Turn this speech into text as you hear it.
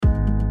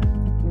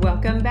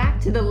Welcome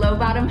back to the Low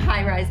Bottom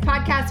High Rise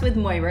podcast with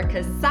Moira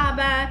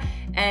Casaba.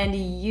 And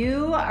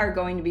you are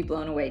going to be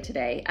blown away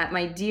today at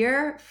my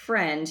dear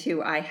friend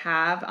who I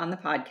have on the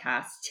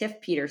podcast,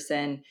 Tiff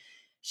Peterson.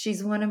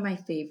 She's one of my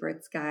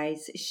favorites,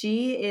 guys.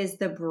 She is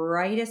the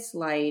brightest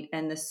light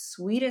and the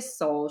sweetest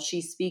soul.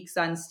 She speaks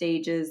on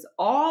stages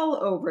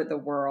all over the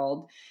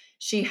world.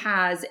 She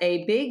has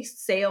a big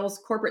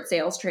corporate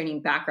sales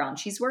training background.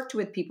 She's worked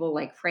with people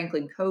like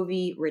Franklin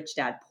Covey, Rich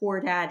Dad, Poor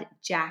Dad,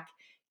 Jack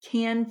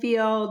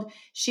Canfield.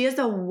 She has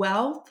a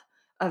wealth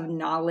of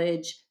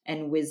knowledge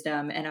and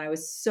wisdom. And I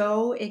was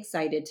so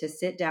excited to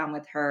sit down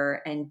with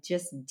her and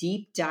just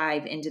deep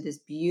dive into this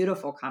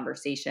beautiful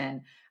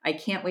conversation. I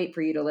can't wait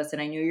for you to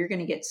listen. I know you're going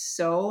to get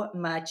so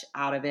much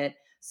out of it.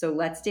 So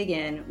let's dig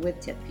in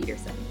with Tiff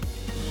Peterson.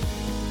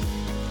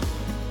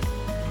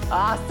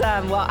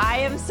 Awesome. Well, I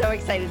am so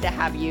excited to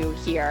have you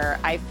here.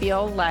 I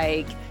feel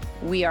like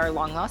we are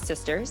long lost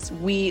sisters.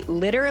 We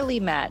literally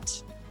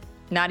met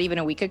not even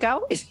a week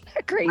ago. Isn't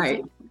that crazy?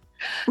 Right.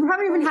 We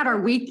haven't even had our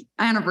week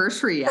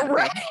anniversary yet.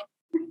 Right?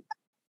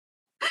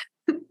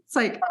 It's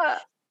like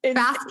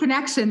fast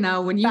connection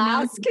though. When you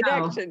fast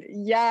connection.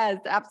 Yes,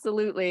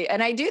 absolutely.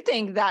 And I do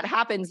think that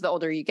happens the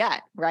older you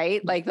get, right?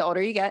 Like the older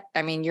you get,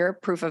 I mean, you're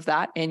proof of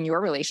that in your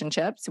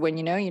relationships. When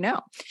you know, you know.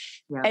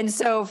 Yep. And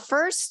so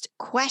first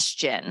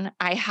question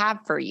I have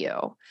for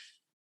you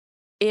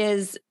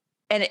is,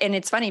 and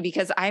it's funny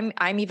because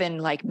I'm even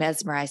like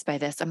mesmerized by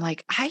this. I'm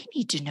like, I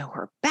need to know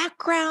her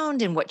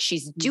background and what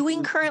she's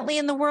doing currently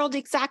in the world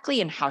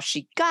exactly and how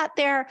she got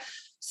there.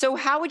 So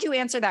how would you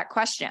answer that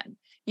question?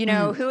 You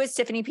know, who is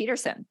Tiffany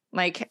Peterson?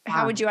 Like,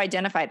 how would you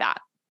identify that?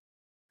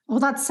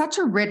 Well, that's such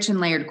a rich and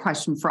layered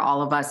question for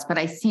all of us. But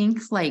I think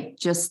like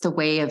just the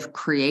way of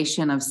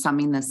creation of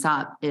summing this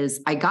up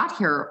is I got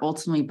here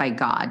ultimately by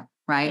God,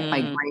 right?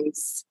 By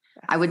grace.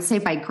 I would say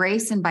by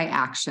grace and by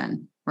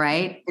action.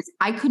 Right?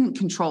 I couldn't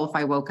control if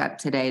I woke up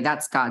today.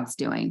 That's God's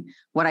doing.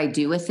 What I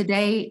do with the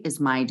day is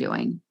my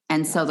doing.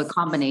 And so the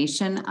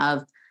combination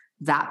of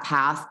that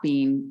path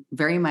being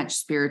very much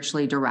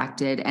spiritually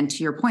directed. And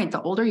to your point,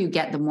 the older you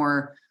get, the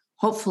more,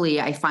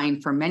 hopefully I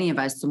find for many of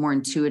us, the more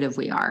intuitive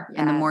we are. Yes.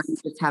 And the more you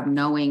just have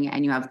knowing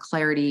and you have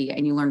clarity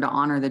and you learn to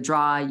honor the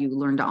draw, you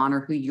learn to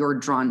honor who you're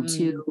drawn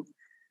to,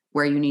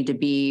 where you need to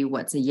be,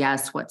 what's a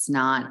yes, what's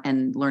not,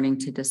 and learning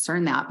to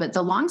discern that. But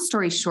the long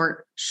story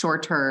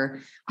shorter,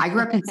 I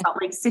grew up in Salt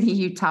Lake City,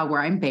 Utah, where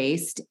I'm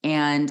based,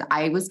 and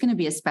I was going to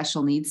be a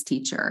special needs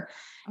teacher.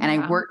 And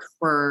I worked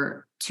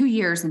for 2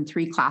 years in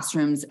 3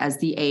 classrooms as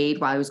the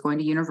aide while I was going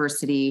to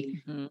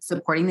university,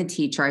 supporting the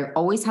teacher. I've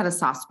always had a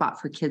soft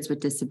spot for kids with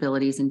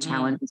disabilities and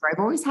challenges. I've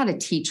always had a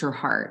teacher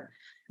heart.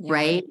 Yeah.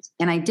 Right.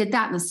 And I did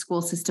that in the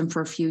school system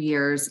for a few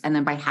years. And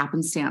then by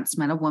happenstance,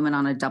 met a woman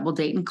on a double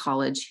date in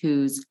college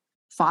whose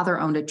father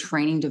owned a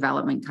training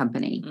development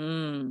company.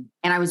 And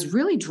I was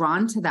really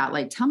drawn to that.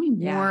 Like, tell me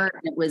more.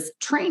 And it was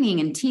training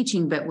and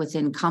teaching, but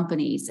within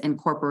companies and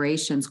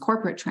corporations,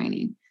 corporate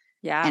training.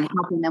 Yeah. And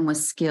helping them with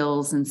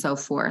skills and so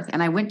forth.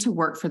 And I went to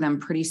work for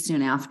them pretty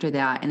soon after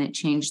that. And it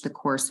changed the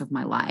course of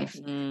my life.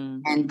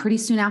 And pretty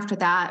soon after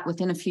that,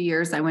 within a few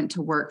years, I went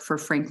to work for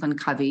Franklin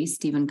Covey,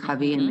 Stephen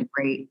Covey, and the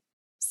great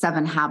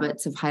 7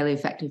 Habits of Highly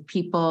Effective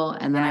People.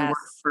 And then I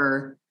worked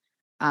for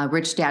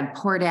Rich Dad,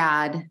 Poor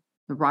Dad,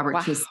 the Robert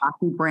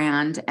Kiyosaki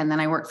brand. And then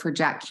I worked for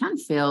Jack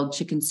Canfield,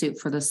 Chicken Soup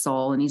for the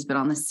Soul. And he's been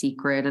on The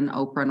Secret and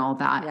Oprah and all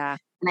that. Yeah.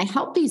 And I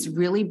helped these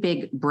really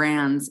big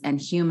brands and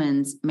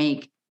humans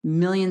make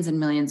millions and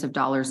millions of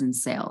dollars in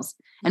sales.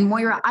 And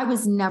Moira, I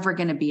was never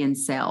going to be in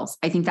sales.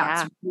 I think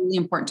that's really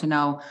important to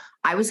know.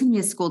 I was going to be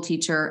a school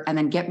teacher and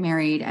then get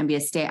married and be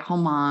a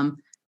stay-at-home mom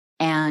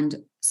and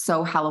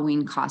sew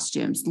Halloween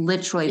costumes.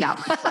 Literally,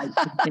 that was like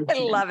I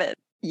love it.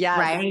 Yeah.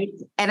 Right.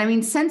 And I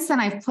mean, since then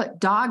I've put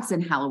dogs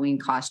in Halloween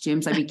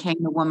costumes. I became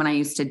the woman I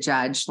used to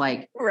judge,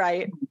 like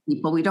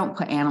people, we don't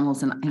put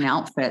animals in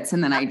outfits.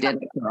 And then I did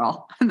it,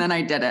 girl. And then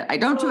I did it. I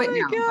don't do it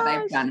now, but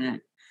I've done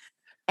it.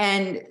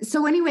 And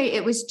so anyway,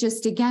 it was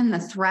just, again, the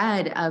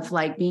thread of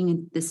like being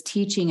in this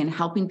teaching and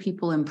helping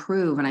people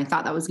improve. And I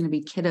thought that was going to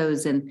be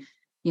kiddos and,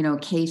 you know,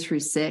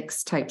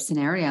 K-6 type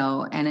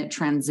scenario. And it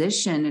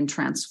transitioned and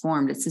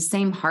transformed. It's the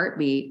same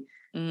heartbeat.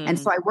 And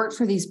so I worked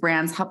for these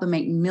brands, helped them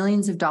make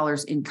millions of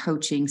dollars in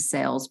coaching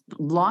sales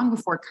long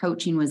before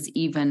coaching was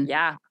even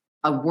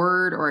a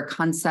word or a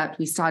concept.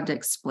 We started to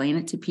explain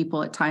it to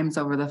people at times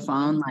over the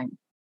phone,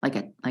 like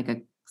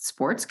a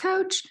sports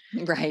coach.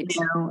 Right.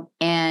 You know,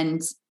 and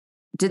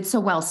did so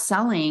well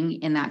selling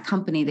in that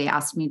company. They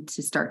asked me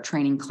to start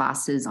training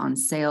classes on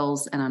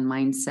sales and on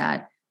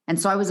mindset.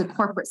 And so I was a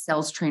corporate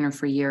sales trainer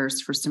for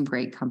years for some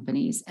great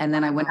companies. And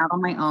then I went out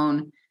on my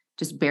own,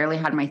 just barely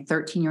had my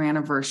 13-year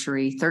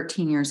anniversary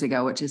 13 years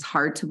ago, which is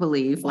hard to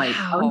believe. Like,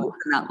 oh,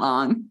 not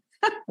long.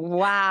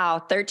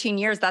 Wow. 13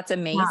 years. That's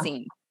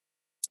amazing.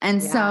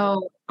 And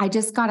so I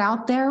just got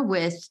out there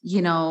with,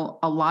 you know,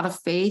 a lot of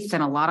faith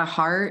and a lot of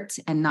heart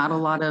and not a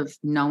lot of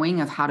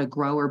knowing of how to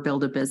grow or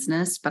build a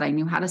business, but I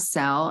knew how to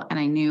sell and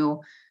I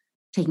knew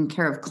taking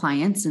care of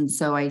clients. And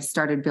so I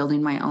started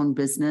building my own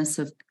business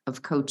of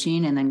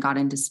coaching and then got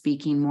into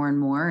speaking more and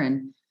more.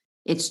 And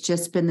it's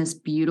just been this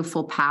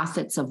beautiful path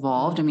that's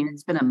evolved. I mean,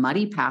 it's been a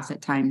muddy path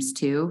at times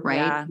too, right?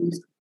 Yeah.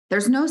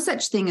 There's no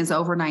such thing as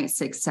overnight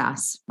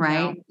success,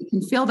 right? No. You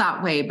can feel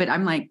that way, but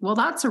I'm like, well,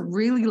 that's a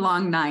really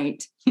long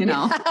night,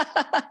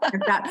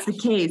 if that's the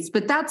case.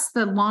 But that's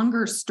the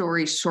longer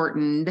story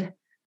shortened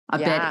a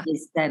bit,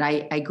 is that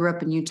I grew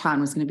up in Utah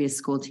and was going to be a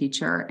school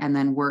teacher, and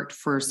then worked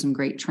for some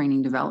great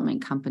training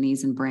development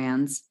companies and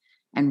brands,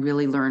 and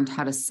really learned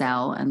how to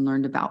sell and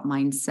learned about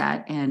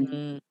mindset,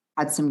 and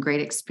had some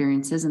great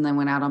experiences, and then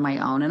went out on my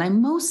own. And I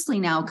mostly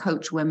now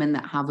coach women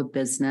that have a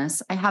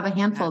business. I have a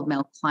handful of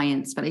male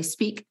clients, but I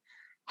speak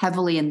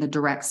heavily in the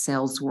direct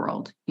sales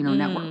world,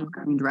 network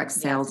marketing, direct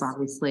sales,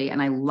 obviously. And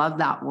I love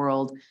that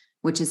world,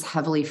 which is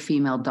heavily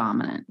female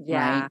dominant,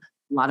 right? A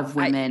lot of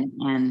women,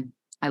 and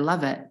I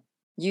love it.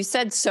 You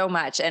said so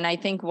much. And I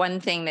think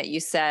one thing that you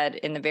said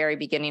in the very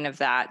beginning of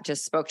that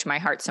just spoke to my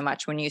heart so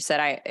much when you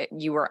said,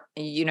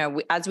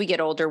 as we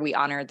get older, we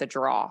honor the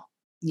draw.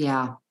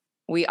 Yeah.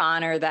 We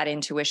honor that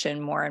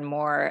intuition more and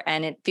more.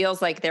 And it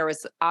feels like there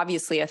was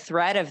obviously a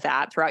thread of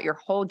that throughout your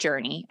whole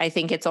journey. I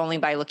think it's only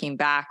by looking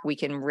back, we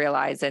can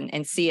realize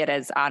and see it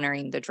as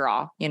honoring the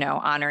draw,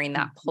 honoring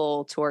that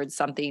pull towards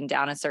something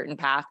down a certain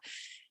path.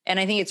 And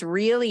I think it's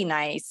really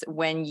nice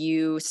when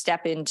you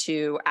step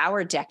into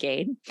our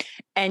decade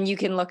and you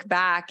can look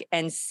back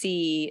and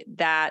see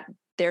that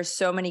there's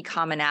so many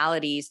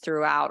commonalities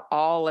throughout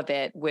all of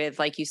it with,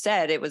 like you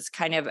said, it was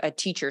kind of a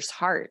teacher's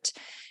heart.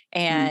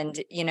 And,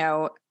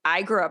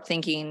 I grew up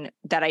thinking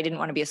that I didn't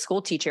want to be a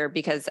school teacher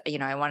because,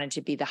 I wanted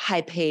to be the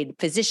high paid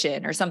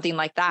physician or something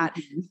like that.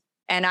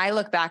 And I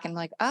look back and I'm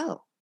like,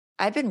 oh,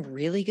 I've been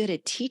really good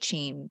at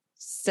teaching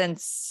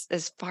since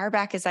as far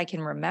back as I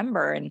can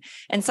remember.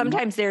 And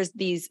sometimes there's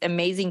these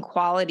amazing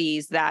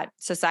qualities that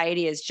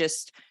society has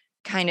just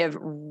kind of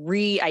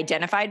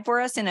re-identified for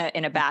us in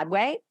a bad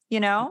way,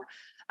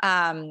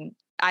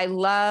 I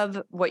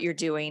love what you're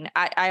doing.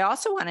 I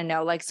also want to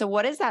know, so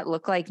what does that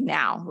look like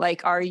now?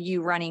 Are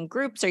you running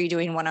groups? Are you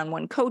doing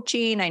one-on-one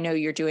coaching? I know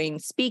you're doing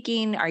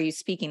speaking. Are you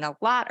speaking a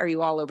lot? Are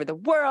you all over the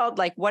world?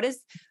 What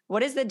is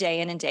the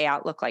day in and day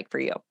out look like for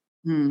you?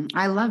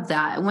 I love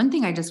that. One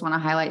thing I just want to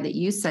highlight that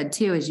you said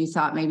too, is you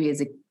thought maybe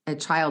as a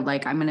child,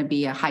 I'm going to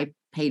be a high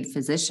paid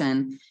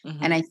physician.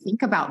 And I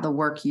think about the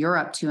work you're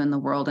up to in the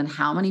world and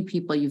how many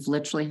people you've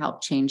literally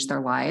helped change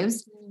their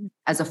lives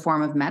as a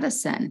form of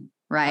medicine.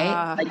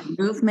 Right?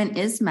 Movement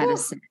is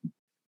medicine.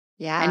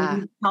 Yeah.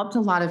 And you've helped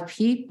a lot of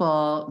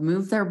people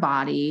move their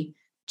body,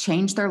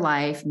 change their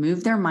life,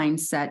 move their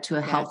mindset to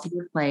a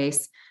healthier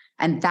place.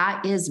 And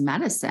that is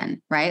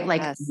medicine, right?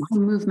 My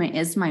movement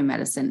is my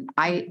medicine.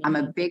 I'm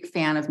a big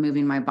fan of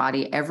moving my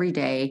body every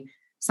day.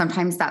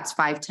 Sometimes that's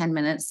 5-10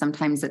 minutes.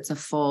 Sometimes it's a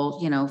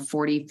full,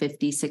 40,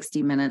 50,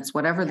 60 minutes,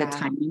 whatever the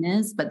timing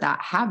is, but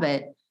that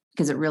habit,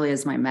 because it really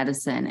is my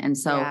medicine. And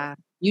so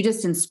you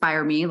just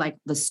inspire me,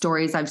 the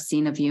stories I've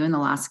seen of you in the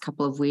last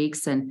couple of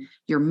weeks and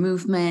your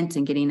movement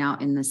and getting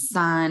out in the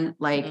sun.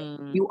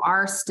 You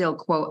are still,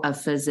 quote, a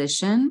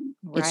physician.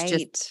 Right. It's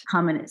just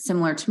coming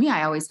similar to me.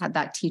 I always had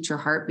that teacher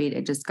heartbeat.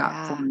 It just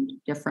got formed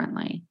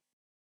differently.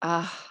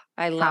 I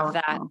love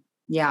that.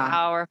 Yeah.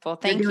 Powerful.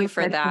 Thank you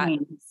for that.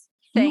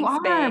 Thanks, you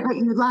are, babe. But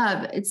you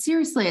love it.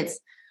 Seriously, it's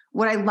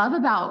what I love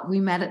about, we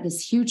met at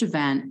this huge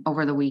event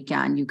over the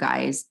weekend, you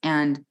guys.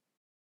 And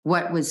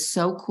what was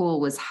so cool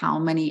was how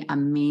many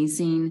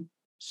amazing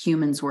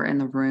humans were in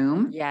the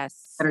room that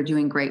are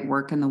doing great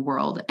work in the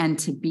world. And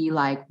to be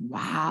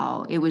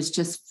wow, it was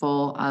just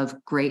full of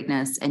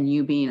greatness, and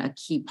you being a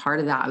key part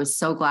of that. I was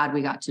so glad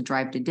we got to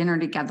drive to dinner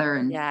together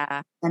and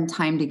spend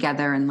time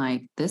together.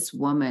 And this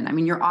woman, I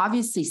mean, you're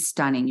obviously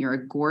stunning. You're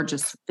a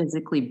gorgeous,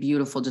 physically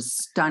beautiful,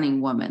 just stunning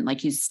woman.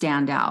 You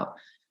stand out.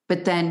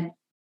 But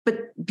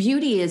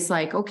beauty is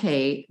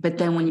okay. But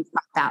then when you've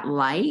got that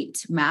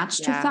light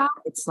matched with that,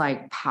 it's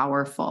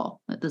powerful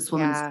that this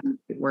woman's doing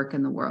great work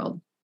in the world.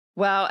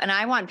 Well, and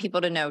I want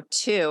people to know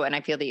too, and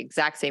I feel the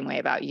exact same way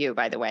about you,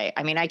 by the way.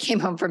 I mean, I came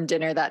home from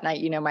dinner that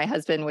night, my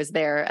husband was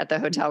there at the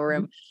hotel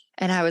room,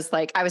 and I was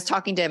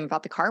talking to him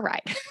about the car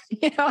ride.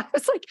 I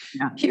was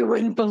you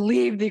wouldn't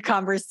believe the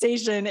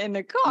conversation in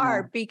the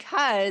car,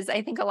 because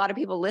I think a lot of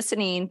people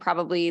listening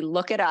probably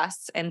look at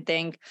us and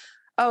think,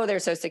 oh, they're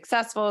so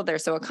successful, they're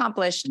so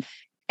accomplished.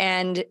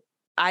 And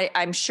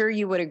I'm sure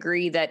you would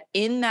agree that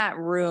in that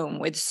room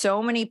with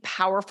so many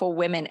powerful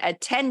women,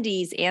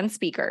 attendees and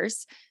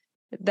speakers,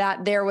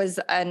 that there was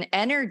an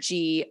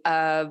energy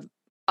of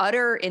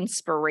utter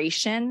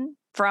inspiration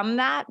from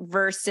that,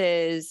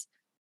 versus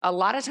a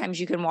lot of times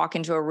you can walk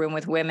into a room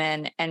with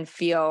women and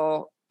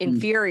feel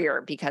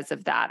inferior because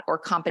of that, or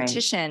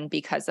competition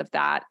because of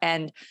that.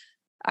 And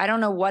I don't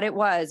know what it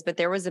was, but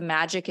there was a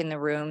magic in the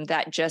room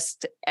that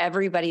just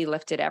everybody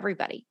lifted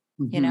everybody,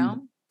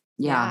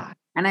 Yeah.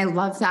 And I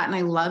love that. And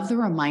I love the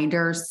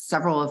reminders,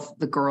 several of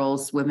the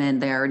girls, women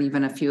there, and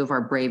even a few of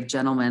our brave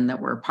gentlemen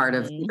that were part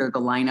of either the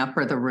lineup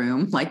or the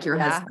room, like your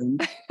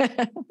husband.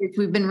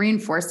 We've been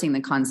reinforcing the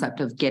concept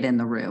of get in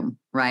the room,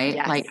 right?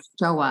 Yes. Like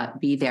show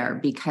up, be there,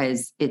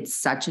 because it's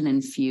such an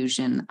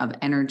infusion of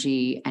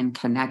energy and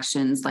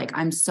connections. Like,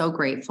 I'm so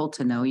grateful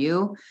to know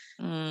you.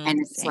 And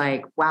it's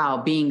like,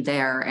 wow, being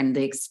there and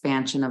the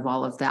expansion of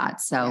all of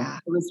that. So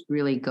it was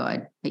really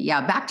good. But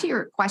yeah, back to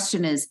your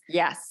question is,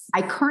 yes,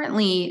 I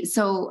currently,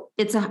 so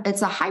it's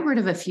a hybrid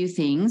of a few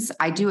things.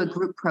 I do a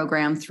group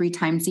program 3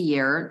 times a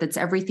year. That's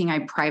everything I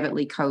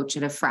privately coach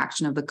at a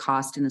fraction of the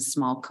cost in a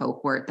small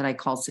cohort that I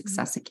call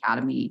Success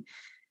Academy.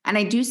 And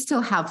I do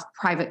still have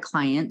private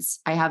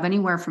clients. I have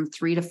anywhere from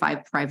 3 to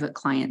 5 private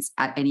clients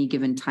at any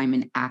given time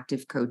in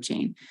active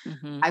coaching.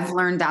 I've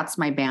learned that's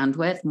my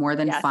bandwidth more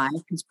than 5,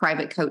 because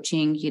private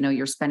coaching,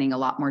 you're spending a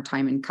lot more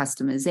time in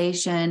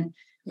customization.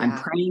 I'm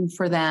praying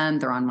for them.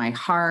 They're on my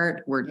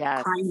heart. We're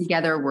crying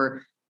together. We're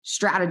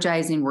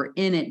strategizing. We're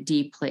in it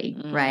deeply.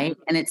 Right.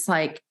 And it's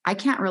like, I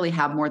can't really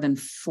have more than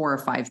 4 or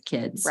 5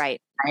 kids. Right.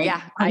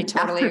 Yeah, I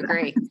totally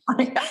agree.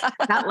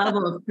 That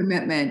level of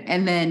commitment.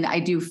 And then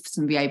I do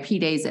some VIP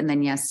days, and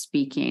then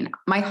speaking.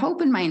 My hope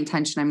and my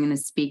intention, I'm going to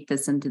speak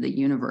this into the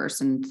universe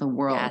and the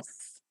world.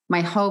 Yes. My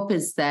hope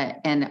is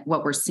that, and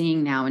what we're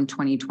seeing now in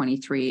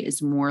 2023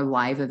 is more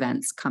live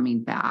events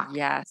coming back.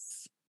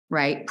 Yes.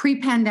 Right.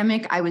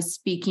 Pre-pandemic, I was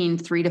speaking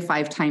 3 to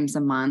 5 times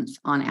a month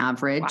on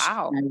average.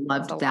 Wow. And I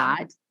loved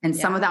that. And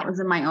some of that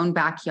was in my own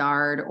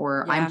backyard,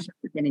 or I'm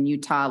here in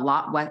Utah,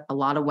 a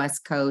lot of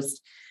West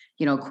Coast,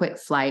 quick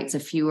flights, a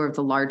few of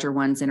the larger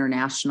ones,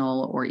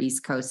 international or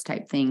East Coast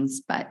type things.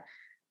 But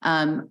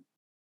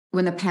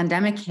when the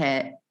pandemic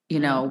hit,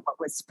 what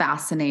was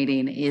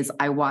fascinating is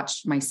I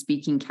watched my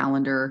speaking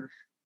calendar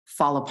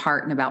fall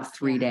apart in about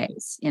 3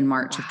 days in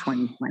March of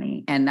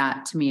 2020. And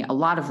that, to me, a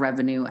lot of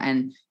revenue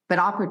but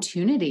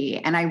opportunity.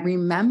 And I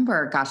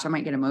remember, gosh, I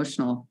might get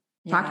emotional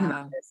talking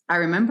about this. I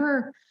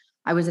remember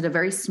I was at a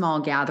very small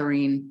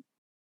gathering.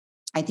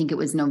 I think it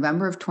was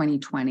November of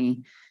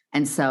 2020.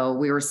 And so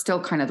we were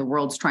still kind of, the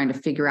world's trying to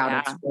figure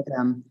out its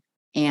rhythm.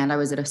 And I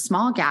was at a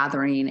small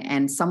gathering,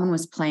 and someone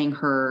was playing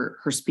her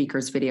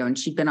speaker's video, and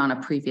she'd been on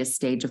a previous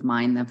stage of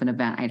mine of an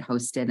event I'd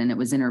hosted, and it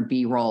was in her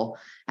B-roll,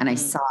 and I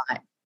saw it.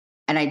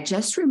 And I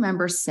just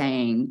remember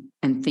saying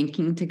and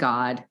thinking to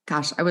God,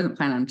 gosh, I wasn't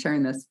planning on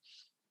sharing this.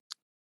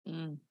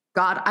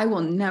 God, I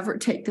will never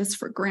take this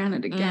for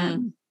granted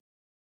again.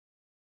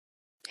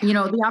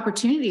 The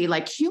opportunity,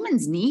 like,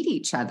 humans need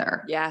each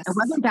other. Yes. And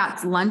whether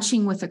that's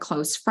lunching with a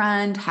close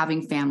friend,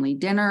 having family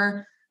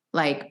dinner,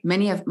 like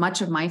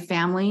much of my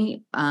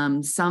family,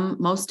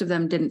 most of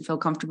them didn't feel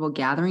comfortable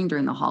gathering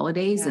during the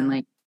holidays,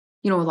 and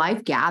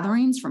live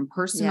gatherings from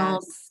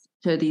personal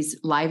to these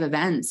live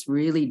events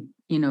really,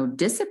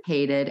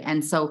 dissipated.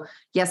 And so,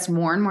 yes,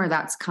 more and more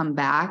that's come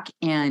back.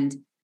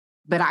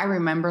 But I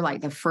remember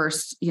like the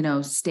first,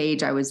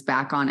 stage I was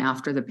back on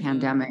after the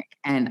pandemic,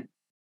 and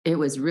it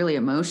was really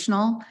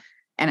emotional,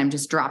 and I'm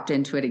just dropped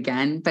into it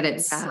again. But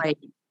it's like,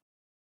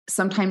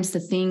 sometimes the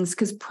things,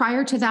 because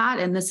prior to that,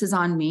 and this is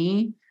on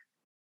me,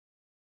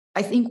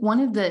 I think one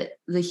of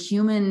the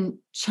human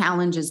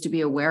challenges to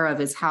be aware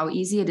of is how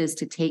easy it is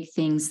to take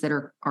things that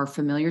are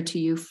familiar to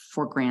you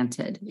for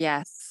granted.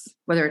 Yes.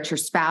 Whether it's your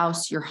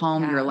spouse, your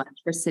home, your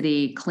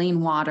electricity,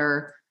 clean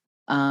water,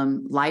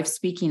 live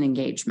speaking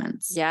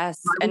engagements.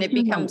 Yes. And it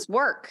becomes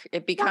work.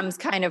 It becomes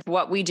kind of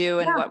what we do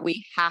and what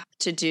we have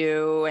to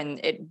do. And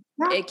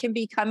it can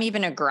become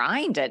even a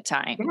grind at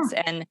times.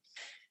 And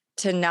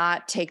to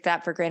not take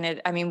that for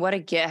granted. I mean, what a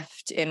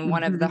gift in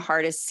one of the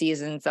hardest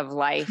seasons of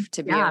life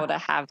to be able to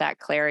have that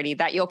clarity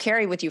that you'll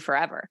carry with you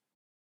forever.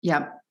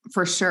 Yep,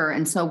 for sure.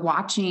 And so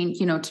watching,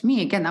 to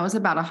me, again, that was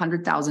about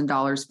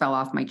 $100,000 fell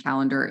off my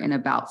calendar in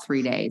about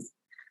 3 days.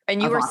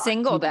 And you were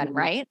single then,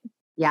 right?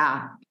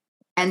 Yeah.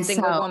 And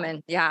single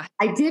woman. Yeah.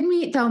 I did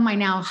meet, though, my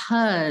now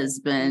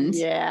husband.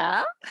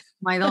 Yeah.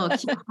 My little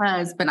cute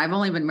husband. I've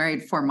only been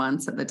married 4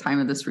 months at the time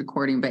of this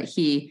recording, but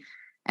he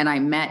and I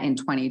met in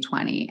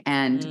 2020,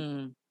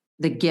 and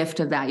the gift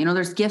of that,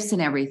 there's gifts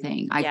in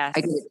everything. I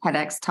did a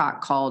TEDx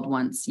talk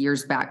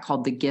years back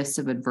called The Gifts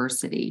of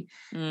Adversity,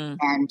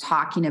 and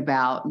talking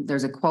about,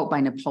 there's a quote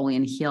by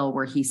Napoleon Hill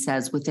where he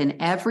says, within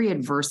every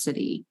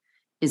adversity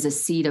is a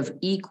seed of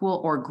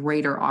equal or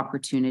greater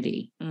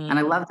opportunity. And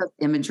I love the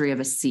imagery of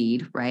a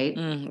seed, right?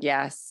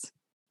 Yes.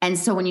 And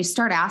so when you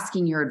start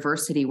asking your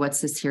adversity,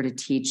 what's this here to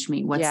teach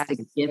me? What's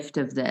the gift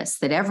of this?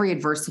 That every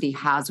adversity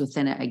has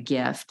within it a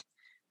gift,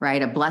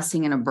 right? A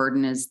blessing and a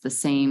burden is the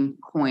same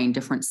coin,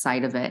 different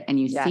side of it. And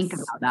you think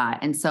about that.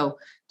 And so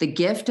the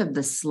gift of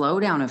the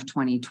slowdown of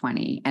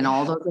 2020 and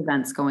all those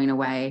events going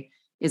away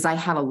is I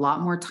had a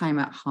lot more time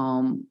at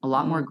home, a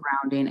lot more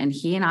grounding. And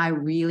he and I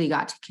really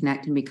got to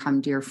connect and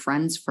become dear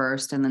friends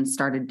first, and then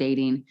started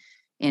dating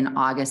in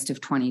August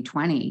of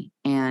 2020.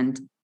 And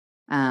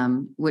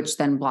which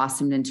then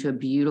blossomed into a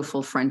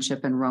beautiful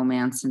friendship and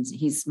romance. And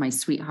he's my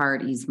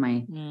sweetheart. He's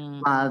my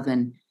love.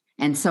 And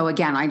And so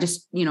again, I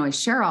just, I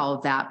share all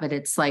of that, but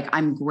it's like,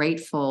 I'm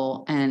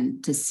grateful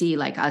and to see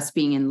like us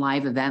being in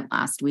live event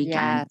last weekend.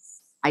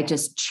 Yes. I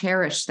just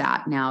cherish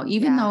that now,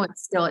 even though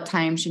it's still at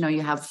times,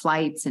 you have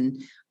flights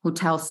and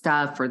hotel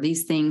stuff or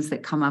these things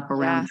that come up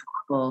around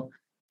travel.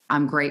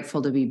 I'm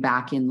grateful to be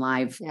back in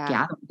live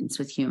gatherings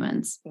with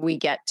humans. We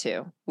get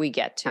to,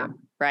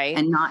 right?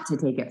 And not to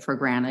take it for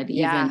granted.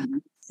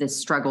 Even the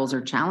struggles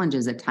or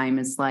challenges at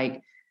times is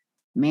like,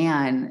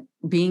 man,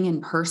 being in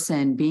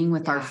person, being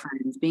with our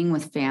friends, being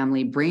with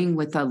family, being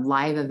with a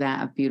live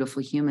event of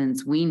beautiful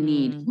humans.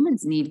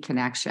 Humans need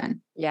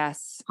connection.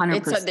 Yes.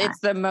 100%. It's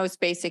the most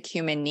basic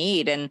human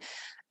need. And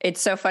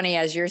it's so funny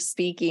as you're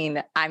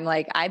speaking, I'm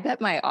like, I bet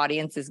my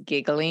audience is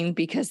giggling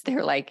because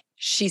they're like,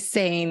 she's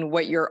saying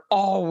what you're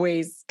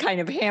always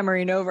kind of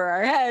hammering over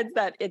our heads,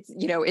 that it's,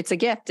 it's a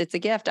gift. It's a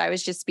gift. I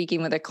was just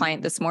speaking with a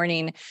client this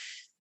morning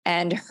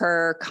and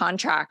her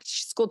contract,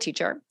 school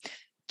teacher,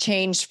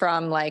 changed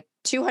from like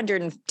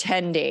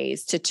 210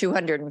 days to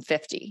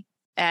 250.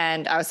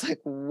 And I was like,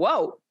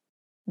 whoa,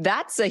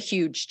 that's a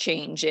huge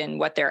change in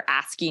what they're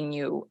asking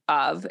you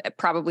of,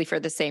 probably for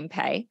the same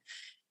pay.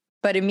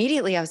 But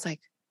immediately I was like,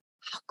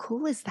 how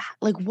cool is that?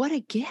 Like, what a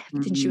gift.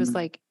 And she was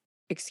like,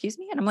 excuse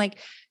me? And I'm like,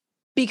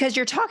 because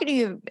you're talking to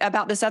you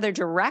about this other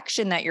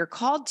direction that you're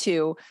called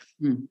to.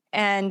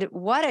 And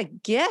what a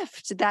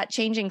gift that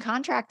changing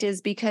contract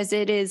is, because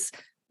it is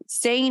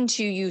saying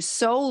to you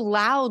so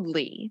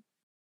loudly,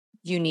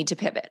 you need to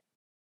pivot.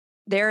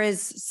 There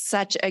is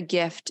such a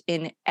gift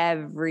in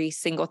every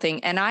single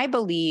thing. And I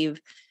believe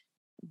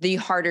the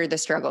harder the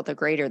struggle, the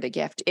greater the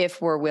gift,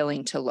 if we're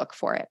willing to look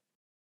for it.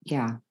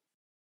 Yeah.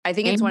 I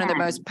think it's one of the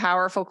most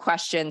powerful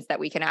questions that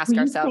we can ask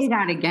ourselves. Say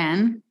that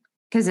again,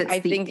 because it's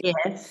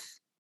if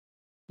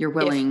you're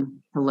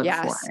willing to look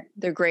for it.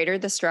 The greater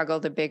the struggle,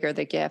 the bigger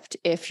the gift,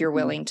 if you're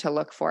willing to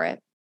look for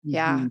it.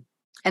 Yeah.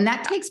 And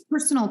that takes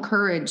personal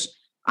courage.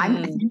 I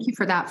thank you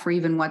for that, for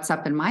even what's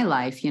up in my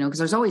life, because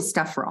there's always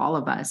stuff for all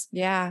of us.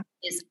 Yeah.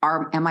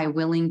 Am I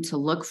willing to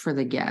look for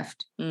the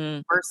gift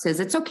versus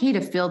it's okay to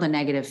feel the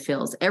negative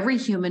feels. Every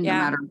human, no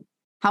matter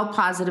how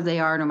positive they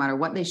are, no matter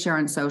what they share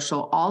on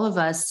social, all of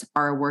us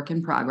are a work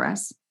in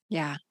progress.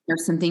 Yeah.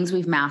 There's some things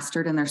we've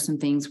mastered and there's some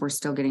things we're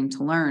still getting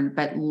to learn,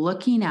 but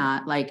looking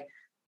at like,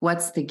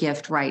 what's the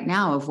gift right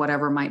now of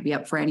whatever might be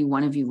up for any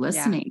one of you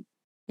listening.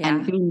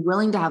 And being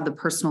willing to have the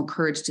personal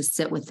courage to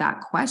sit with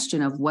that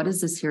question of what is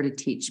this here to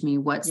teach me?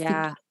 What's the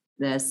gift of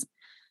this?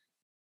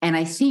 And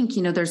I think,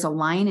 there's a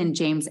line in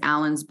James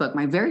Allen's book,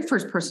 my very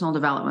first personal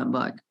development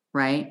book,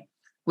 right?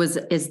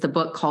 Is the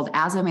book called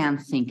As a Man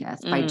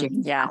Thinketh by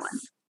James Allen.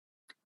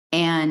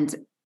 And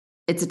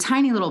it's a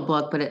tiny little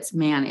book, but it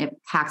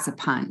packs a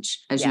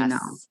punch, as you know.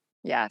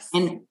 Yes.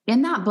 And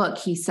in that book,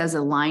 he says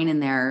a line in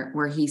there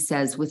where he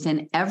says,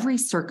 within every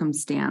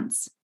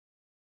circumstance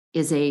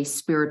is a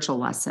spiritual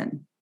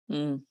lesson.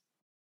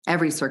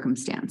 Every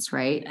circumstance,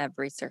 right?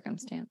 Every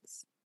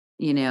circumstance.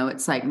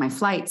 It's like my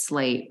flight's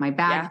late, my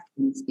bag,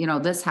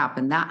 this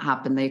happened, that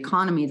happened, the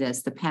economy,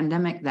 this, the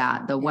pandemic,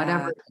 that, the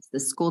whatever, the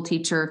school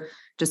teacher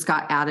just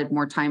got added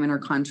more time in her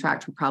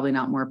contract for probably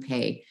not more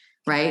pay,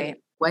 right?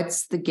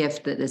 What's the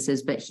gift that this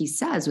is? But he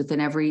says within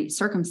every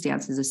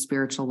circumstance is a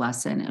spiritual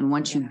lesson. And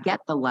once you get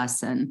the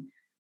lesson,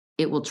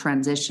 it will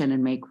transition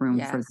and make room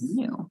for the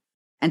new.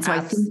 And so I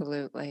think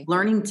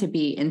learning to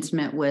be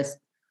intimate with,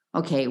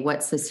 okay,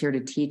 what's this here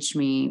to teach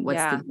me?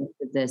 What's the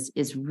gift of this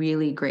is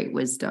really great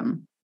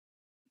wisdom.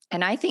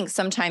 And I think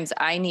sometimes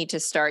I need to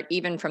start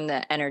even from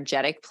the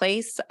energetic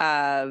place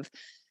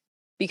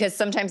because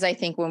sometimes I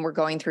think when we're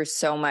going through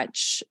so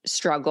much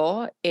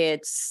struggle,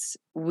 it's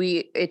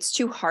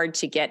too hard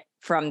to get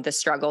from the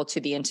struggle to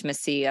the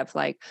intimacy of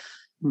like,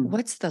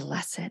 what's the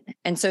lesson?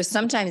 And so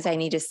sometimes I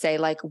need to say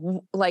like,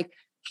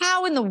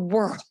 how in the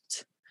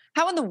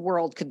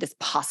world could this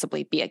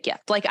possibly be a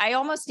gift? Like I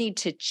almost need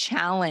to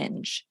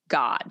challenge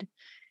God,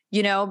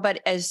 but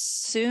as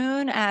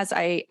soon as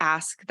I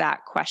ask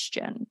that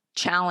question,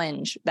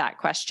 challenge that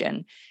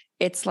question,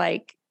 it's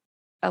like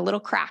a little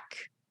crack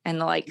and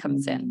the light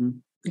comes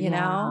in, you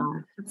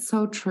know? It's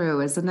so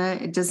true, isn't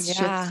it? It just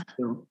shifts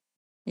you.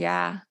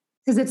 Yeah.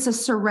 Because it's a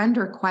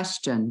surrender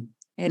question.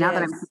 Now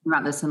that I'm thinking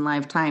about this in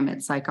live time,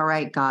 it's like, all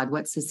right, God,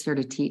 what's this here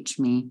to teach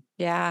me?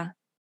 Yeah.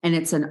 And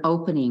it's an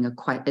opening,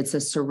 it's a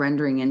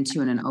surrendering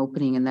into and an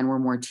opening, and then we're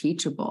more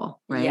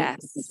teachable, right? Yes.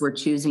 Because we're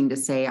choosing to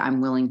say,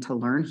 I'm willing to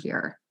learn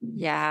here.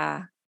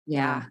 Yeah.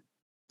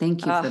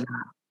 Thank you for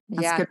that.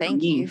 That's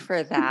thank you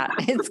for that.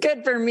 It's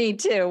good for me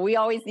too. We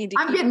always need to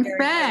I'm getting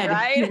fed,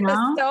 right?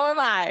 So am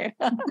I.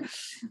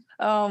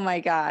 Oh my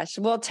gosh.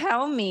 Well,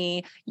 tell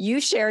me,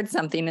 you shared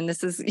something, and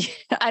this is,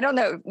 I don't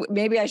know,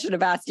 maybe I should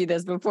have asked you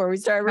this before we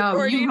started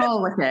recording. No, you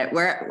roll with it.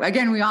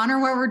 We honor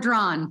where we're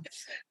drawn.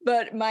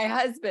 But my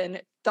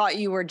husband thought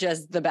you were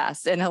just the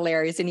best and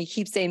hilarious. And he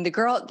keeps saying the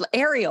girl,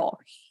 Ariel,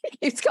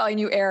 he's calling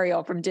you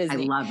Ariel from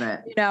Disney. I love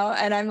it.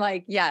 And I'm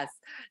like, yes,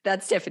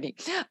 that's Tiffany.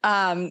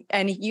 And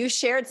you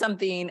shared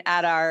something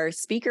at our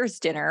speakers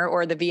dinner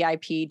or the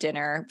VIP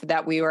dinner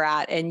that we were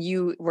at, and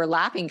you were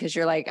laughing because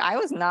you're like, I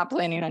was not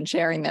planning on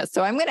sharing this.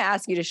 So I'm going to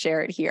ask you to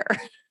share it here.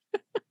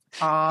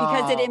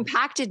 because it Oh,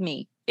 impacted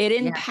me. It yeah,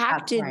 that's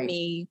impacted right.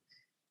 me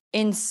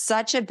in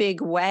such a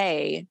big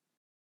way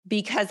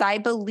because I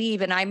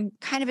believe, and I'm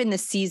kind of in the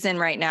season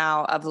right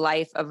now of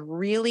life of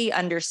really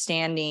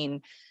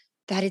understanding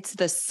that it's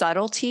the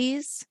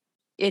subtleties,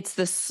 it's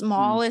the Mm.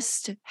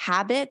 smallest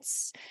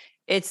habits,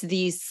 it's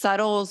these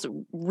subtle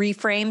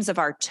reframes of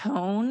our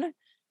tone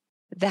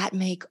that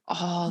make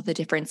all the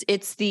difference.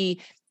 It's the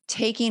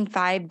taking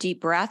 5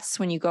 deep breaths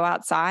when you go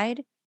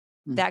outside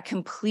Mm. that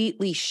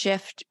completely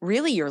shift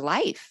really your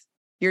life,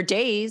 your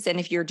days. And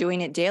if you're doing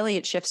it daily,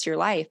 it shifts your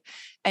life.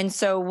 And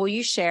so, will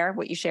you share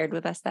what you shared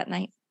with us that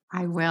night?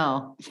 I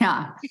will.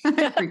 Yeah. I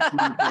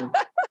freaking do.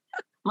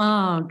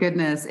 Oh,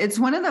 goodness. It's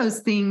one of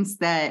those things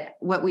that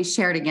what we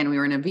shared again, we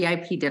were in a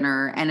VIP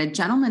dinner and a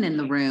gentleman in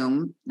the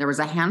room, there was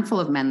a handful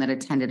of men that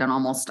attended an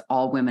almost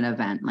all women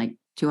event, like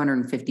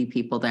 250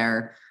 people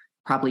there,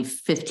 probably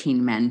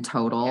 15 men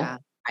total, Yeah.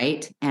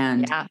 right?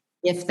 And Yeah.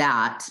 if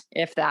that,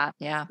 If that.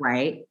 Yeah.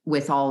 right,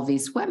 with all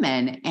these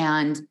women.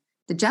 And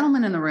the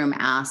gentleman in the room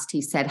asked,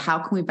 he said, how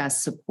can we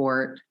best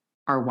support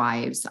our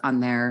wives on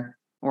their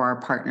or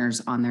our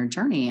partners on their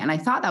journey? And I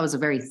thought that was a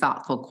very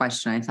thoughtful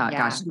question. I thought,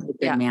 gosh, Yeah. he's a good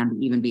Yeah. man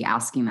to even be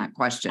asking that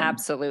question.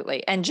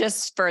 Absolutely. And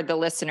just for the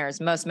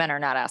listeners, most men are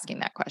not asking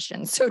that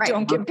question. So Right.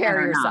 don't Most men compare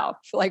are not. yourself.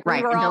 Like we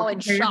Right. were And all don't in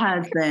compare your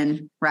shock.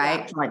 husband,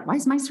 right? Yeah. Like, why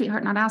is my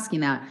sweetheart not asking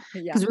that?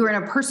 Yeah. Because we were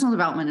in a personal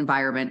development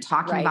environment,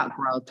 talking Right. about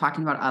growth,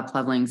 talking about up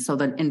leveling. So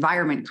the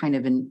environment kind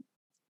of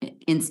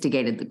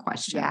instigated the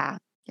question. Yeah.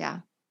 Yeah.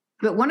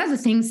 But one of the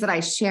things that I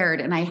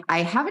shared, and I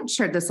haven't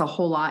shared this a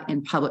whole lot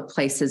in public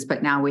places,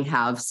 but now we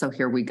have. So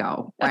here we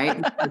go,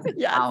 right?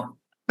 Yes.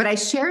 But I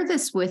share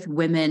this with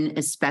women,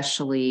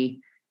 especially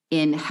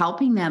in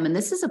helping them, and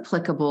this is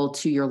applicable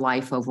to your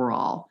life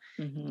overall,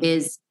 Mhm.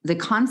 is the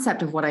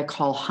concept of what I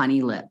call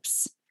honey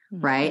lips,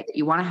 Mhm. right?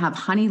 You want to have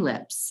honey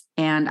lips.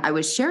 And I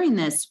was sharing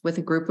this with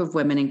a group of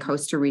women in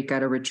Costa Rica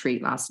at a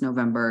retreat last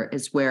November,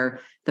 is where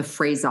the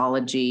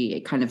phraseology,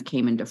 it kind of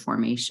came into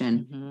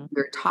formation. Mhm.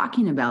 We were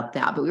talking about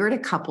that, but we were at a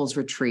couples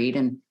retreat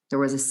and there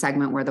was a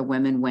segment where the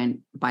women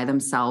went by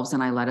themselves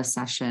and I led a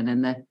session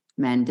and the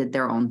men did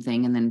their own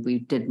thing. And then we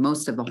did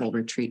most of the whole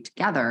retreat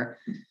together.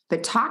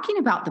 But talking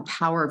about the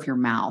power of your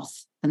mouth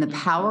and the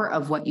power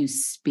of what you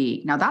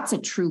speak. Now, that's a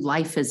true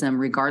lifeism,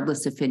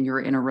 regardless if you're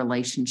in a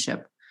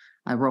relationship,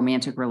 a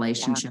romantic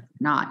relationship or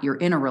not. You're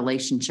in a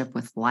relationship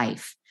with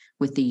life,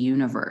 with the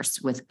universe,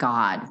 with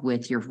God,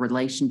 with your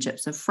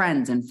relationships of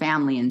friends and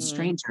family and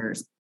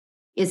strangers,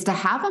 is to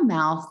have a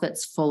mouth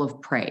that's full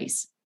of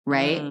praise,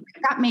 right?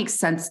 That makes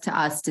sense to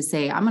us to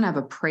say, I'm going to have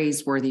a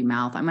praiseworthy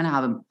mouth. I'm going to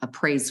have a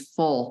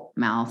praiseful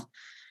mouth,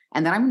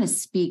 and that I'm going to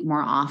speak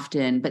more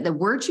often. But the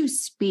words you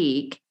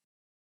speak,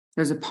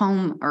 there's a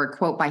poem or a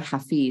quote by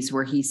Hafiz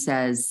where he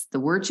says, the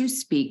words you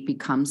speak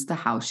becomes the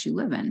house you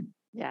live in.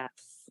 Yes.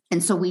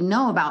 And so we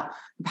know about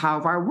the power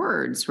of our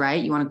words,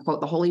 right? You want to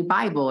quote the Holy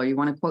Bible, or you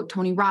want to quote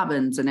Tony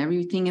Robbins, and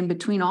everything in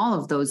between all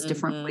of those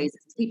different ways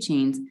of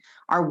teachings,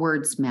 our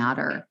words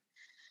matter.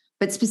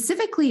 But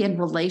specifically in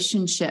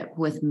relationship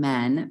with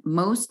men,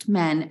 most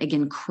men,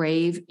 again,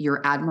 crave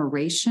your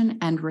admiration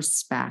and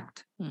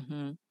respect,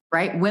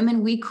 right?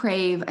 Women, we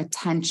crave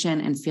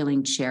attention and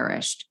feeling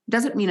cherished.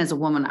 Doesn't mean as a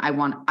woman, I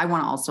want to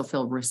also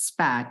feel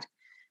respect.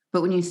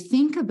 But when you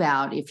think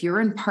about if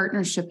you're in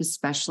partnership,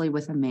 especially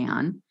with a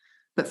man,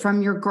 but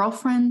from your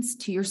girlfriends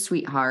to your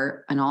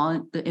sweetheart and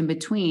all in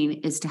between,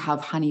 is to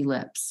have honey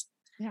lips.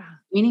 Yeah.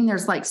 Meaning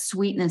there's like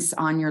sweetness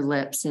on your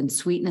lips and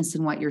sweetness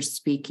in what you're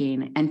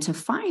speaking. And to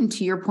find,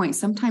 to your point,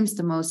 sometimes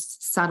the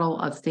most subtle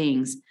of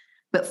things,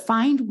 but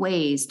find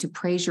ways to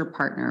praise your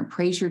partner,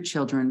 praise your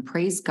children,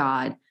 praise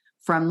God,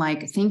 from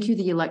like, thank you,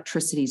 the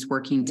electricity's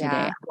working today.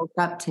 Yeah. I woke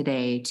up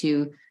today,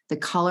 to the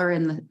color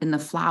in the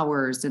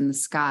flowers in the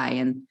sky.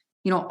 And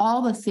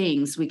all the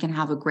things. We can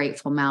have a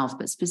grateful mouth,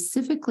 but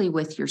specifically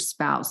with your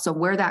spouse. So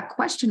where that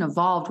question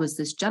evolved was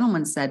this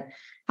gentleman said,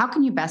 how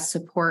can you best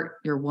support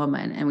your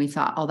woman? And we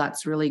thought, oh,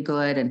 that's really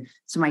good. And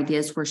some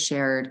ideas were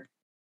shared.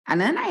 And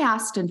then I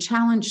asked and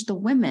challenged the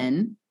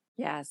women.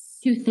 Yes.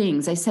 2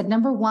 things. I said,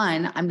 number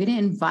one, I'm going to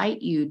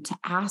invite you to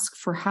ask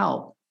for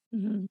help.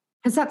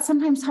 Because that's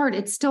sometimes hard.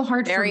 It's still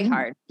hard for me. Very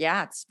hard.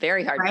 Yeah, it's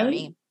very hard for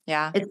me.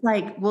 Yeah. It's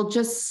like, well,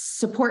 just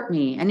support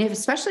me. And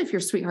especially if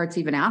your sweetheart's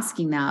even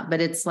asking that,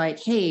 but it's like,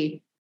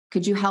 hey,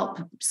 could you help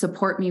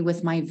support me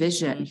with my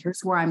vision?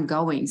 Here's where I'm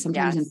going.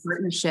 Sometimes in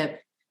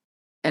partnership,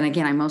 and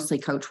again, I mostly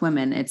coach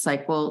women. It's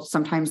like, well,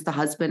 sometimes the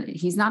husband,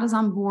 he's not as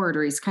on board,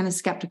 or he's kind of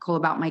skeptical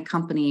about my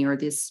company or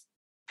this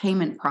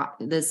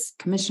this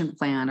commission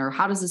plan, or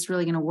how is this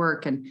really going to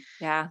work? And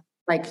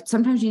like,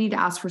 sometimes you need to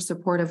ask for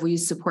support of, will you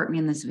support me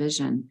in this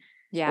vision?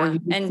 Yeah.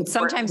 And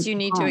sometimes you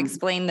need to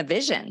explain the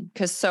vision,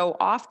 because so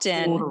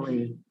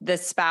often the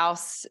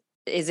spouse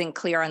isn't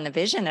clear on the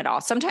vision at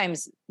all.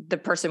 Sometimes the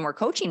person we're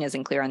coaching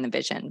isn't clear on the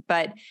vision,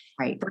 but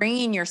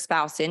bringing your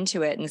spouse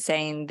into it and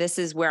saying, this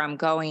is where I'm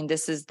going.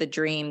 This is the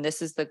dream.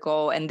 This is the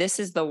goal. And this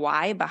is the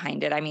why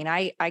behind it. I mean,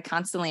 I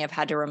constantly have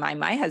had to remind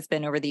my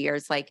husband over the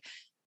years, like,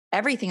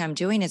 everything I'm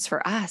doing is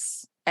for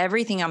us.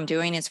 everything I'm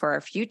doing is for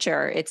our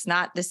future. It's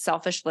not this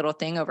selfish little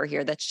thing over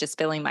here that's just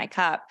filling my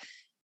cup.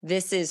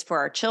 This is for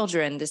our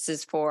children. This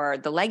is for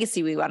the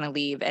legacy we want to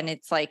leave. And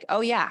it's like,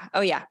 oh yeah.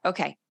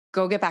 Okay.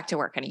 Go get back to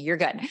work, honey. You're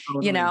good.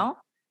 Totally.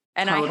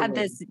 And I had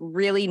this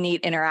really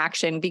neat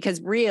interaction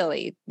because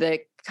really the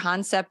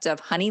concept of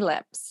honey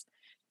lips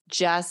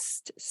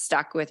just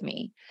stuck with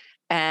me.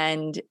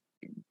 And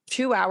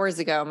 2 hours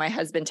ago, my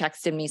husband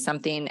texted me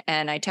something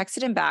and I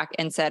texted him back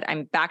and said,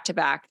 I'm back to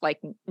back. Like,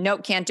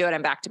 nope, can't do it.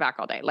 I'm back to back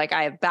all day. Like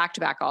I have back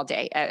to back all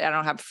day. I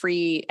don't have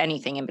free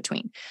anything in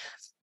between.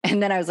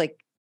 And then I was like,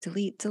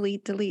 delete.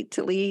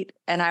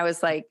 And I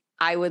was like,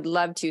 I would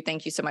love to.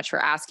 Thank you so much for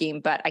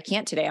asking, but I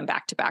can't today. I'm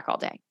back to back all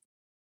day.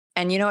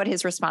 And you know what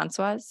his response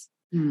was?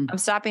 I'm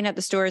stopping at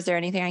the store. Is there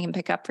anything I can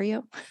pick up for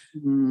you?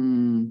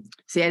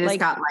 See, I just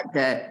got like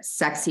the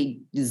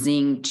sexy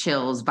zing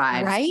chills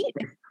vibe. Right?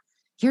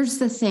 Here's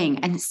the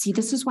thing. And see,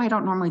 this is why I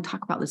don't normally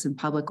talk about this in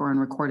public or in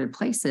recorded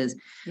places,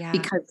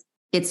 because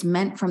it's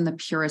meant from the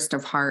purest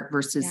of heart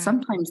versus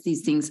sometimes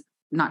these things,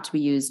 not to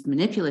be used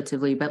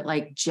manipulatively, but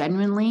like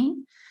genuinely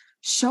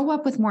show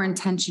up with more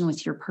intention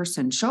with your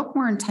person, show up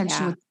more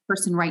intention with the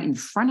person right in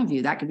front of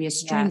you. That could be a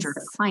stranger,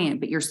 a client,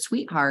 but your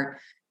sweetheart.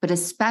 But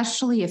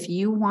especially if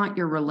you want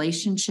your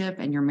relationship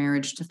and your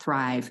marriage to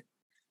thrive,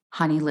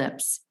 honey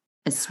lips,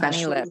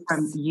 especially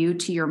from you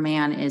to your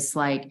man, is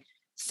like,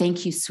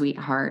 thank you,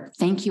 sweetheart.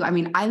 Thank you. I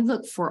mean, I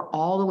look for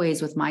all the ways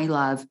with my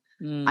love.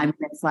 I mean,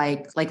 it's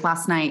like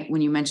last night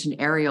when you mentioned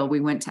Ariel, we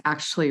went to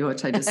actually,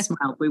 which I just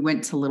smiled, we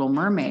went to Little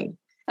Mermaid.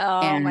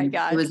 Oh my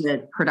God. It was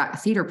a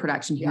theater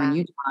production here in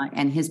Utah,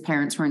 and his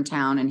parents were in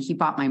town, and he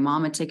bought my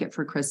mom a ticket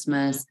for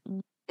Christmas.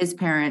 His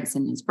parents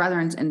and his brother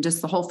and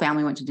just the whole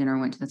family went to dinner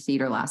and went to the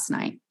theater last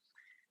night.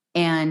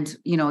 And,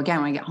 you know, again,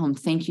 when I get home,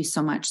 thank you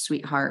so much,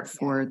 sweetheart,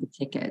 for the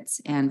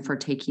tickets and for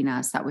taking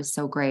us. That was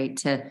so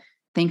great.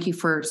 Thank you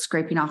for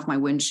scraping off my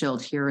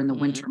windshield here in the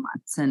winter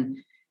months. And,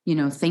 you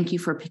know, thank you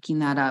for picking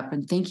that up.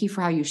 And thank you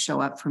for how you show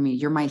up for me.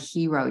 You're my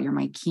hero. You're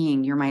my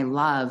king. You're my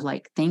love.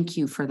 Like, thank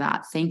you for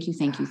that. Thank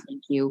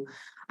you.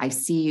 I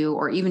see you.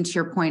 Or even to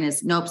your point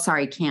is, nope,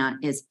 sorry,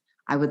 can't, is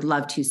I would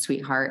love to,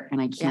 sweetheart. And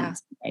I can't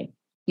today.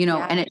 You know,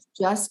 and it's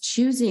just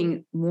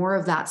choosing more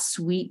of that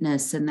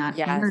sweetness and that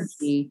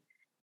energy.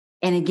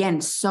 And again,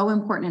 so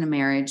important in a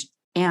marriage.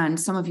 And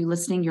some of you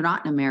listening, you're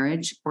not in a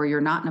marriage or you're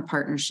not in a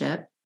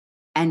partnership,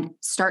 and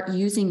start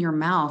using your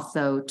mouth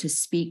though, to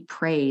speak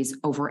praise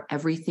over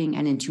everything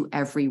and into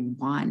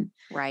everyone.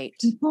 Right.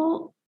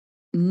 People,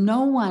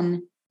 no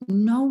one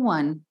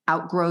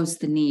outgrows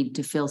the need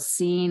to feel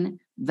seen,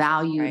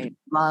 valued,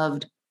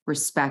 loved,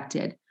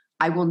 respected.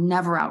 I will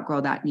never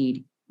outgrow that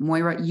need.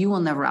 Moira, you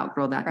will never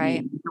outgrow that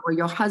need, or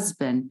your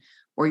husband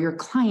or your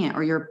client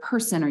or your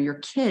person or your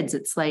kids.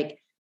 It's like,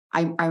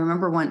 I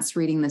remember once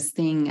reading this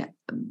thing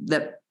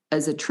that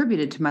is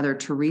attributed to Mother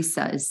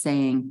Teresa, is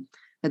saying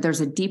that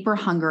there's a deeper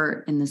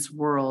hunger in this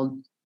world,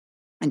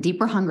 a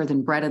deeper hunger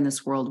than bread in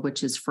this world,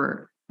 which is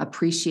for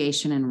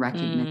appreciation and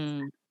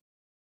recognition.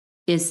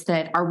 Is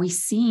that, are we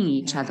seeing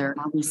each other?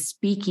 Are we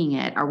speaking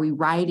it? Are we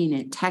writing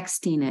it,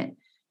 texting it?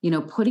 You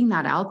know, putting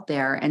that out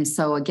there. And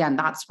so again,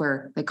 that's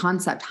where the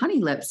concept honey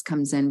lips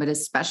comes in, but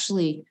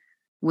especially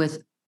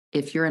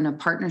if you're in a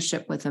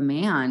partnership with a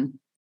man,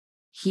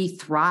 he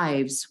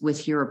thrives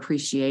with your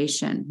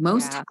appreciation.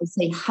 Most, I would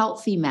say,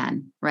 healthy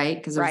men, right?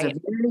 Because there's a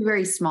very,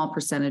 very small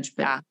percentage,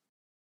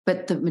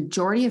 but the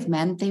majority of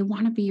men, they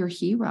want to be your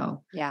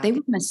hero. They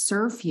want to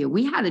serve you.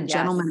 We had a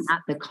gentleman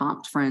at the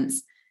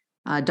conference,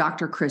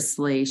 Dr. Chris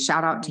Lee,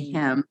 shout out to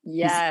him.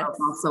 He spoke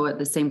also at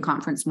the same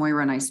conference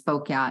Moira and I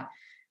spoke at.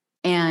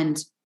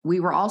 And we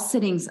were all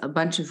sitting, a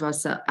bunch of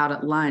us out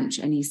at lunch.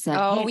 And he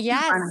said,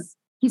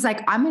 he's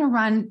like, I'm going to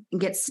run and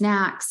get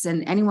snacks.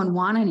 And anyone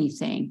want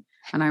anything?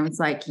 And I was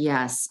like,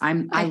 yes,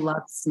 I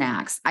love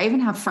snacks. I even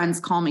have friends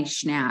call me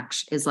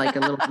Schnacks, is like a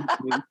little,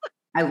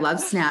 I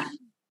love snacks.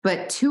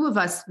 But two of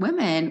us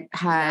women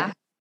had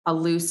a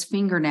loose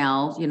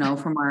fingernail, you know,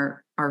 from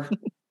our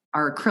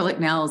acrylic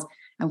nails.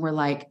 And we're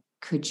like,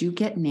 could you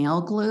get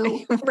nail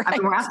glue? I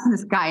mean, we're asking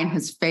this guy, and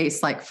his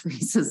face like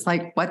freezes,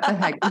 like, what the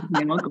heck is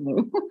nail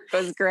glue? It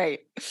was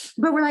great.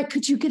 But we're like,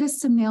 could you get us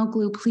some nail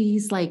glue,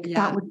 please? Like,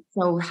 that would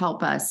so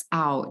help us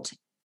out.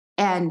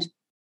 And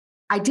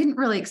I didn't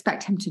really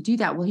expect him to do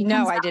that. Well,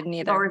 I didn't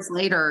either. Hours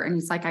later, and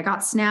he's like, I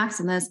got snacks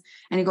and this,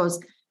 and he goes,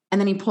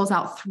 and then he pulls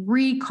out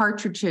 3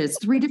 cartridges,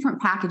 3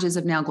 different packages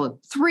of nail glue.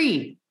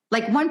 3,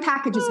 like one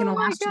package is going to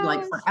last you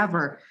like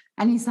forever.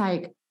 And he's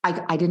like,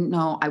 I didn't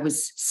know. I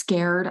was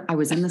scared. I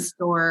was in the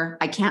store.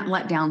 I can't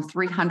let down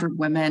 300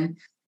 women.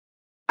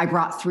 I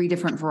brought 3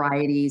 different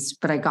varieties,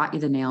 but I got you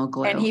the nail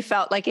glue. And he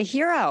felt like a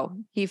hero.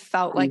 He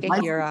felt like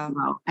a hero.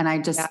 And I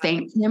just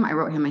thanked him. I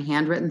wrote him a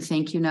handwritten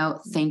thank you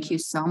note. Thank you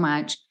so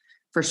much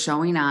for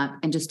showing up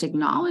and just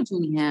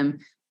acknowledging him.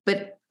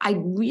 But I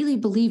really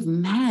believe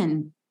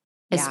men,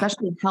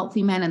 especially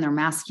healthy men in their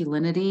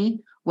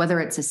masculinity,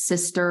 whether it's a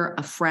sister,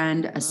 a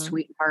friend, a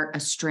sweetheart, a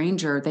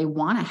stranger, they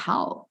want to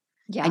help.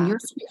 And your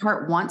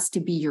sweetheart wants to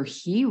be your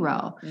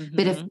hero.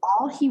 But if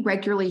all he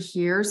regularly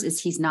hears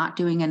is he's not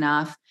doing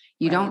enough,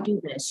 You don't do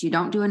this. You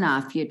don't do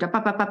enough. It's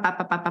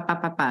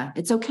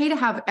okay to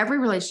have every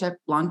relationship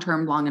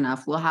long-term, long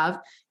enough.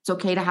 It's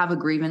okay to have a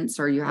grievance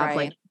or you have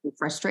like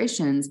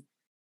frustrations,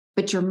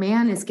 but your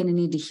man is going to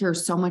need to hear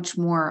so much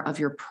more of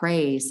your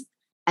praise.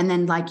 And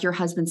then like your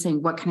husband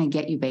saying, what can I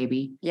get you,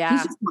 baby? Yeah.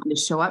 He's just wanting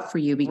to show up for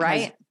you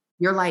because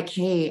you're like,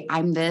 hey,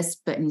 I'm this,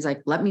 but and he's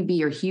like, let me be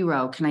your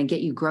hero. Can I get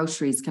you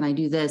groceries? Can I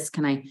do this?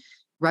 Can I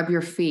rub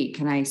your feet?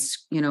 Can I,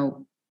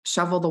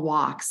 shovel the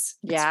walks?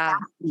 Yeah.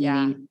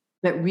 Yeah.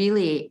 But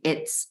really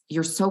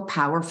you're so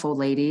powerful,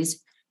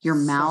 ladies. Your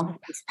mouth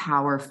is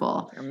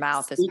powerful. Your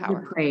mouth speak is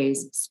powerful. Your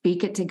praise.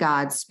 Speak it to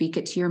God. Speak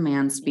it to your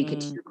man. Speak it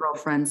to your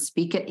girlfriend.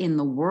 Speak it in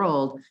the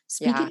world.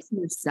 Speak it to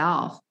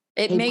yourself.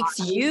 It makes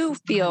you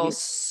feel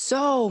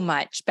so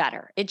much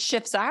better. It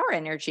shifts our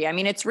energy. I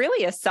mean, it's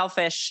really a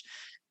selfish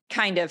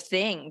kind of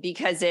thing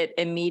because it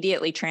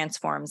immediately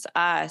transforms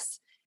us.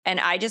 And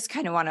I just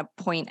kind of want to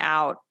point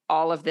out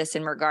all of this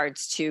in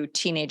regards to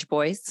teenage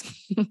boys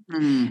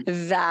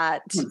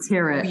that let's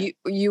hear it.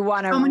 You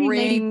want to so many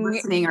ring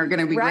ladies listening are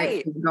going to be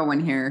great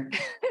going here.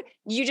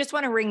 You just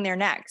want to wring their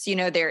necks.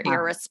 They're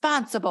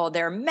irresponsible,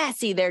 they're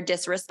messy, they're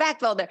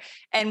disrespectful.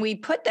 And we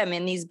put them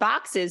in these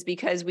boxes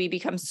because we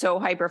become so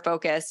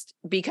hyper-focused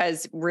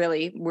because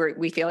really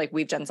we feel like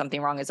we've done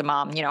something wrong as a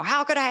mom.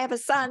 How could I have a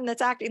son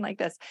that's acting like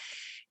this?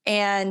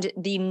 And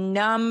the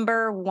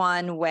number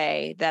one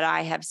way that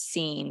I have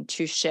seen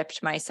to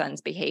shift my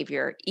son's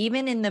behavior,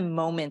 even in the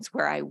moments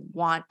where I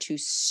want to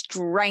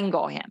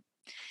strangle him,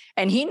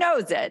 and he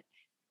knows it.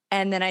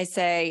 And then I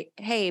say,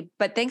 hey,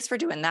 but thanks for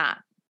doing that.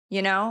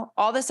 All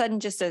of a sudden,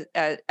 just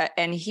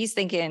and he's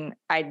thinking,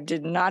 I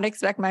did not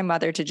expect my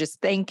mother to just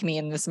thank me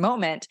in this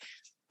moment,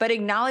 but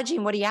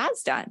acknowledging what he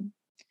has done.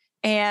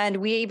 And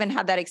we even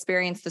had that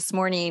experience this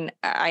morning.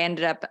 I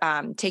ended up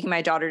taking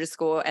my daughter to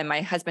school and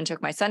my husband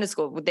took my son to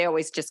school. They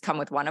always just come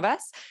with one of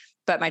us,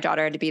 but my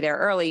daughter had to be there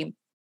early.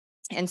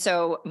 And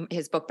so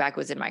his book bag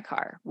was in my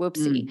car.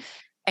 Whoopsie.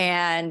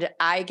 And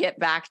I get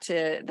back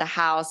to the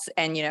house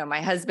and,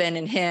 my husband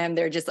and him,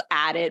 they're just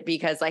at it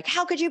because like,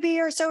 how could you be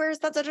here so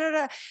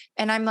irresponsible?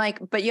 And I'm like,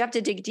 but you have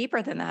to dig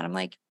deeper than that. I'm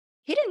like,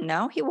 he didn't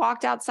know. He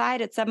walked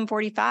outside at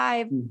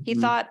 7:45. He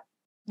thought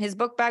his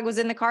book bag was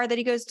in the car that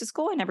he goes to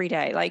school in every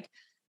day. Like,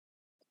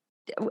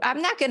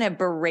 I'm not going to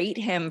berate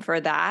him for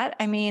that.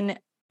 I mean,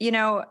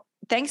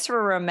 thanks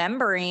for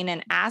remembering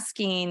and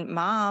asking,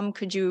 Mom,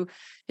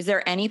 is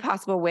there any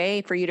possible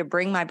way for you to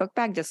bring my book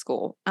bag to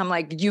school? I'm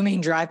like, you mean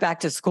drive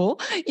back to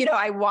school?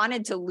 I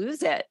wanted to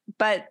lose it,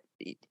 but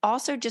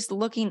also just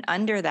looking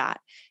under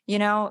that,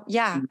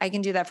 I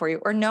can do that for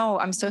you. Or no,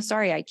 I'm so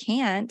sorry, I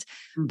can't,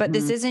 but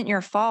this isn't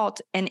your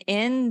fault. And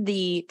in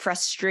the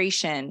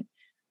frustration,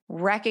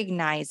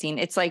 recognizing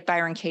it's like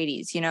Byron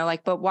Katie's,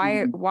 but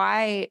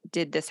why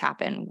did this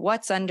happen?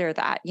 What's under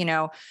that?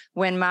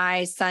 When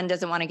my son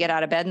doesn't want to get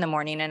out of bed in the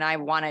morning and I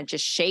want to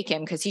just shake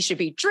him because he should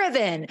be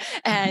driven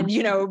and,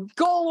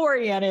 goal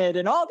oriented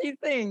and all these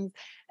things.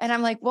 And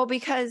I'm like, well,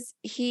 because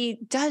he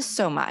does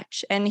so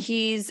much and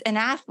he's an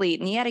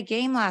athlete and he had a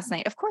game last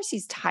night. Of course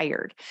he's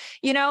tired,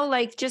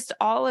 like just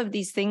all of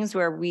these things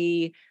where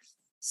we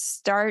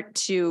start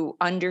to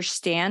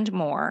understand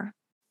more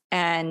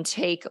and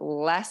take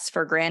less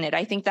for granted.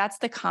 I think that's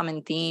the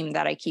common theme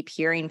that I keep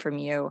hearing from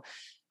you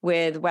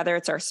with whether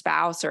it's our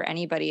spouse or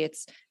anybody.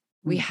 It's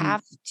we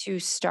have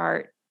to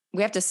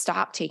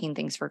stop taking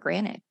things for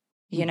granted,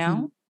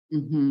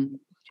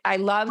 I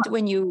loved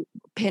when you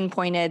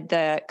pinpointed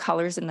the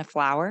colors in the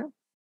flower.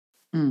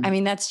 I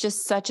mean, that's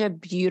just such a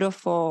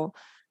beautiful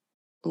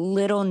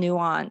little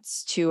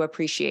nuance to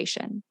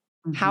appreciation.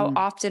 How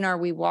often are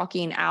we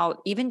walking out,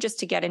 even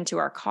just to get into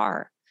our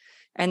car,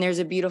 and there's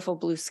a beautiful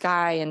blue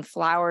sky and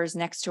flowers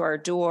next to our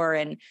door,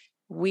 and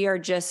we are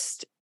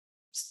just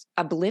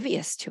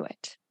oblivious to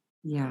it.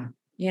 Yeah.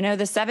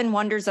 The 7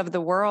 wonders of the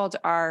world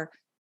are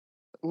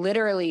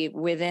literally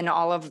within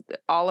all of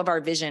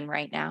our vision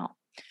right now.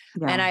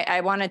 Yeah. And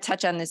I want to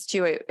touch on this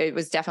too. It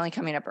was definitely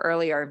coming up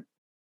earlier.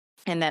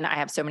 And then I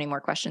have so many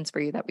more questions for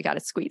you that we got to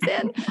squeeze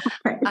in.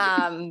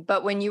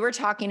 But when you were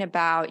talking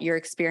about your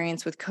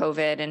experience with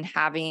COVID and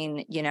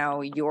having,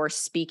 your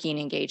speaking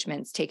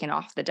engagements taken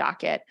off the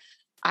docket,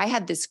 I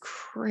had this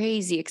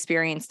crazy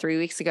experience 3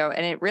 weeks ago,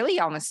 and it really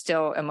almost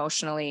still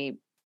emotionally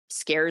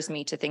scares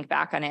me to think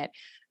back on it.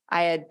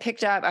 I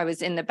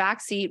was in the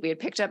back seat. We had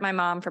picked up my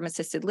mom from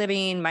assisted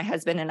living. My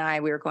husband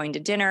and we were going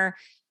to dinner,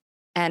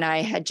 and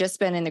I had just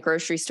been in the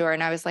grocery store,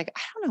 and I was like,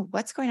 I don't know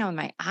what's going on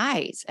with my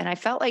eyes. And I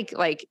felt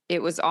like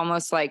it was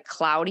almost like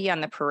cloudy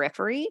on the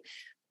periphery.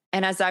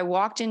 And as I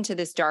walked into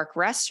this dark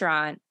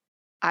restaurant,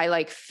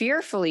 I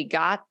fearfully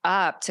got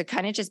up to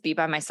kind of just be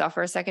by myself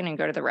for a second and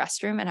go to the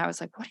restroom. And I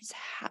was like, what is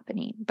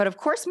happening? But of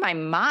course my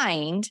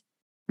mind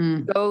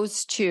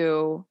goes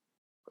to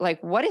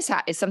what is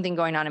something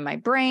going on in my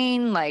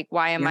brain?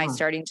 Why am I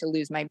starting to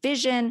lose my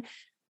vision?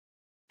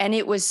 And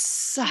it was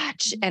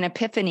such an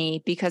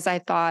epiphany because I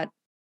thought,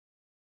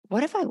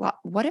 what if I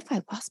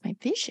lost my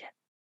vision?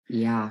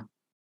 Yeah.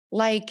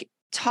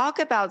 Talk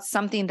about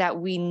something that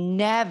we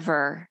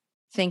never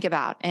think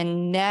about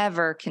and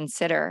never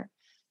consider.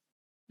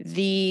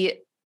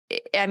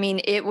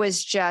 it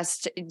was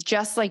just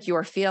like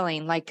you're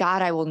feeling like,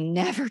 God, I will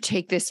never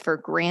take this for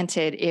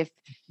granted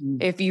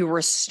if you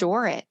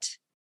restore it.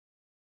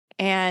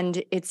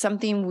 And it's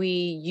something we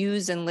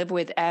use and live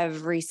with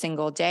every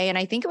single day. And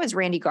I think it was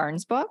Randy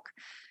Garn's book,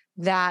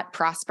 that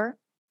Prosper.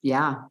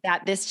 Yeah.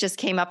 That this just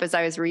came up as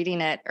I was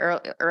reading it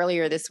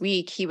earlier this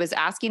week. He was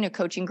asking a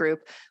coaching group,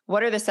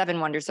 what are the 7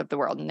 wonders of the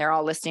world? And they're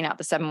all listing out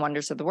the 7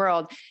 wonders of the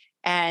world.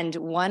 And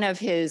one of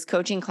his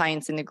coaching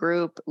clients in the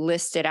group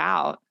listed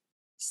out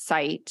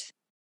sight,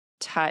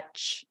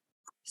 touch,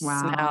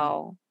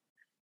 smell.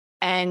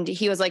 And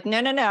he was like,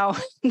 no,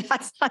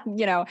 that's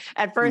not,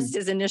 at first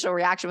his initial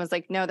reaction was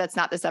like, no, that's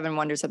not the 7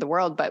 wonders of the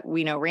world, but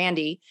we know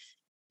Randy.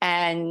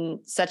 And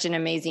such an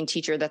amazing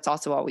teacher that's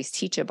also always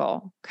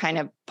teachable, kind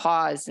of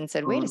paused and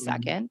said, wait a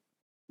second.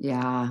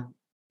 Yeah.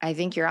 I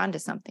think you're onto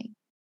something.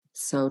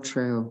 So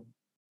true.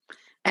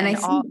 And I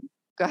think,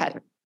 go ahead.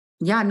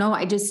 Yeah, no,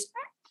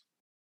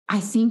 I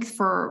think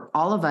for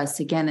all of us,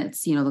 again,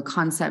 it's, the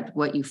concept,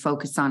 what you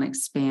focus on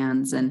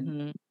expands.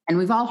 And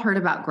we've all heard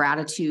about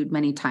gratitude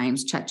many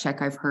times.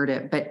 Check, I've heard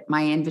it. But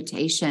my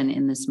invitation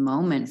in this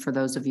moment for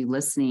those of you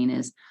listening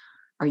is,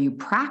 are you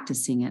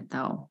practicing it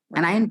though? Right.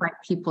 And I invite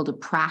people to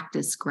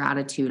practice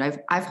gratitude.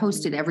 I've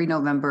hosted every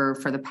November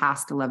for the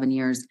past 11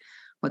 years,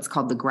 what's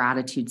called the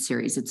Gratitude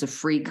Series. It's a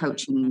free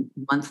coaching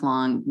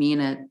month-long, me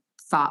and a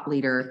thought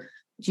leader.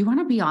 Do you want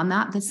to be on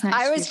that this next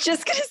year? I was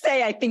just going to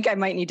say, I think I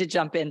might need to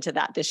jump into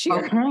that this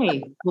year.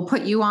 Okay. We'll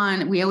put you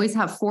on. We always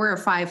have 4 or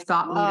 5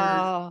 thought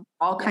leaders,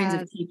 all kinds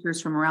of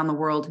teachers from around the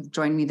world have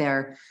joined me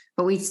there.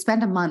 But we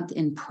spend a month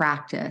in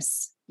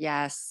practice.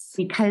 Yes.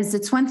 Because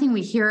it's one thing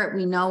we hear it,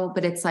 we know,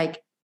 but it's like,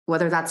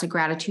 whether that's a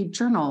gratitude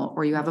journal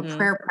or you have a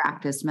prayer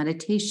practice,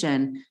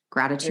 meditation,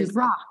 gratitude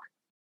rock,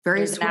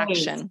 various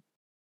ways. Action.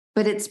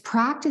 But it's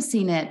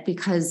practicing it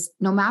because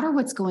no matter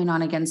what's going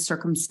on again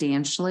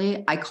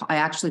circumstantially, I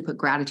actually put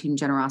gratitude and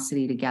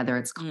generosity together.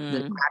 It's called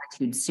the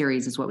Gratitude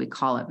Series is what we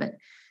call it, but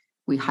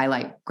we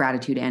highlight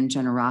gratitude and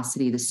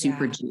generosity, the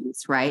super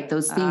G's, right?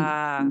 Those things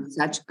bring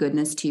such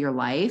goodness to your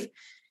life.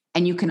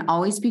 And you can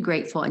always be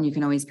grateful and you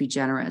can always be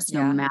generous,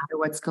 no matter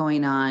what's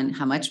going on,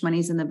 how much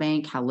money's in the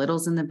bank, how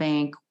little's in the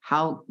bank,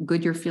 how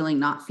good you're feeling,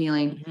 not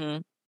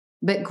feeling.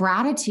 But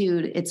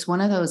gratitude, it's one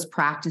of those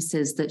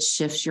practices that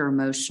shifts your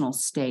emotional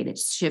state. It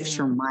shifts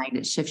your mind.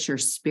 It shifts your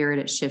spirit.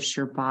 It shifts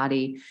your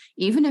body.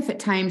 Even if at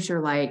times you're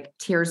like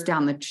tears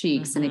down the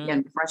cheeks. And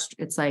again,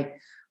 it's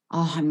like,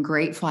 oh, I'm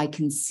grateful. I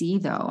can see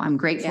though. I'm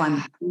grateful.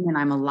 I'm human.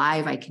 I'm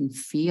alive. I can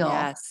feel.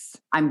 Yes.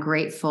 I'm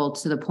grateful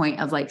to the point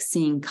of like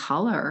seeing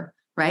color.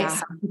 Right. Yeah.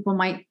 Some people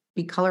might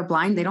be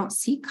colorblind. They don't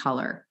see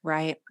color.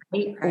 Right.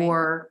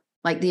 Or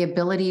like the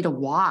ability to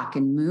walk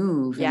and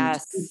move and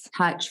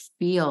touch,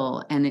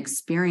 feel and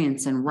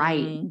experience and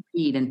write and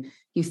read. And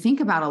you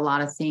think about a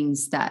lot of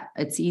things that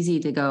it's easy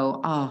to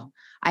go, oh,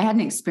 I had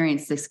an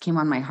experience. This came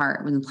on my heart.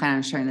 I wasn't planning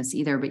on sharing this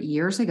either. But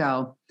years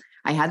ago,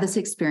 I had this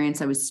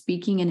experience. I was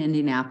speaking in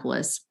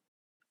Indianapolis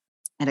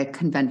at a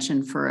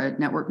convention for a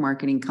network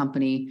marketing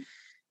company.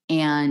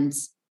 And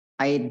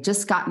I had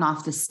just gotten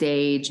off the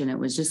stage and it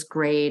was just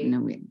great.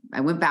 And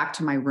I went back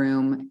to my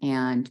room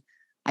and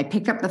I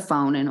picked up the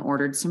phone and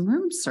ordered some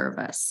room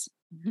service.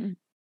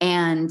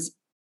 And,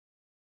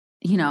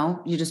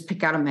 you just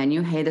pick out a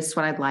menu. Hey, this is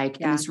what I'd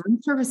like. And this room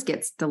service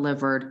gets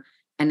delivered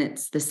and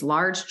it's this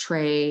large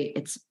tray.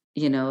 It's,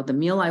 the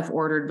meal I've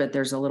ordered, but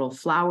there's a little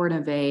flour in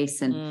a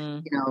vase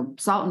and,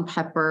 salt and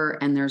pepper.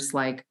 And there's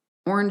like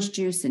orange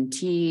juice and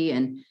tea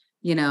and,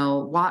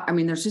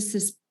 there's just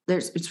this,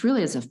 it's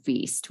really as a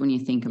feast when you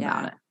think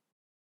about it.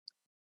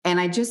 And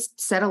I just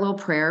said a little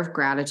prayer of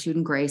gratitude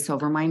and grace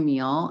over my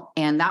meal.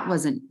 And that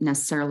wasn't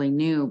necessarily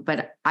new,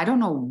 but I don't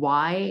know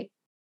why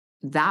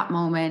that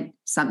moment,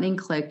 something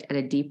clicked at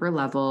a deeper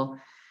level.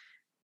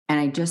 And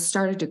I just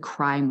started to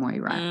cry,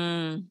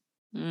 Moira.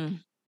 And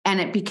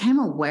it became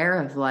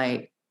aware of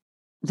like,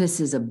 this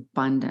is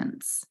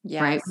abundance,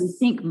 right? We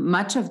think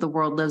much of the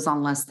world lives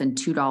on less than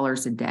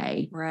 $2 a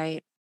day.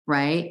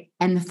 Right.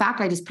 And the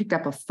fact I just picked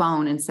up a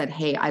phone and said,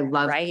 hey, I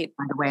love, by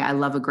the way, I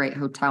love a great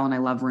hotel and I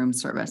love room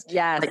service.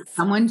 Yes. Like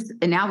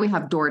and now we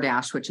have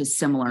DoorDash, which is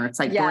similar. It's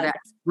like DoorDash,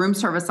 room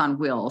service on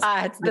wheels.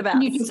 It's the best.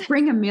 Can you just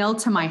bring a meal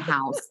to my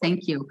house?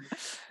 Thank you.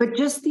 But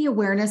just the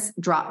awareness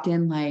dropped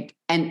in like,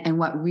 and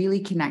what really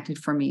connected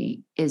for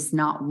me is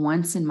not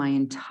once in my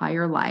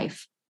entire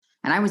life.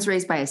 And I was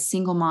raised by a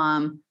single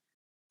mom,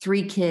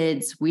 3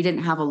 kids. We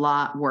didn't have a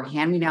lot, wore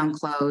hand-me-down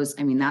clothes.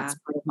 I mean, that's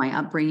part of my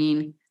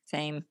upbringing.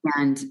 Same.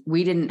 And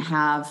we didn't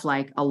have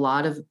like a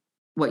lot of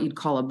what you'd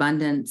call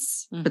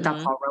abundance, but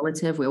that's all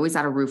relative. We always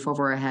had a roof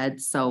over our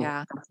heads. So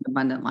that's an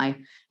abundant life.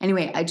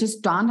 Anyway, it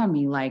just dawned on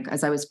me, like,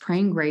 as I was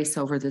praying grace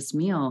over this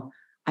meal,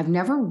 I've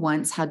never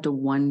once had to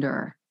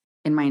wonder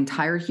in my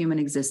entire human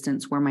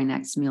existence where my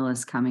next meal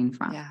is coming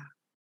from.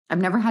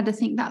 I've never had to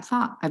think that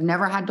thought. I've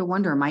never had to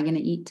wonder, am I going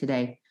to eat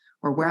today?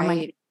 Or where am I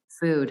getting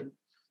food?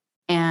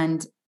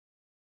 And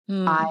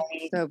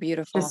so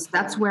beautiful.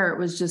 That's where it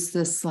was just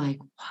this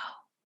like, wow.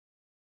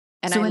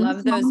 And So I in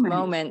love this those moment,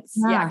 moments.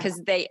 Yeah. yeah,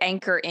 Cause they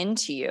anchor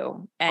into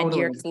you, and totally.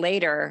 years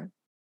later,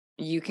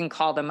 you can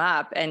call them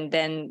up. And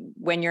then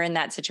when you're in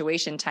that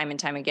situation time and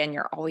time again,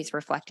 you're always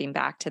reflecting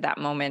back to that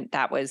moment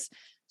that was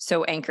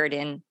so anchored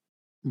in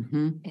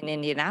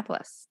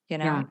Indianapolis, you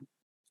know? Yeah.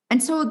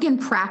 And so again,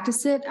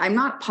 practice it. I'm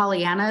not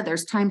Pollyanna.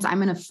 There's times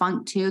I'm in a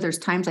funk too. There's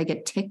times I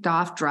get ticked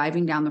off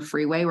driving down the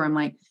freeway where I'm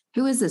like,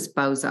 who is this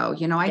bozo?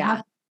 I Yeah.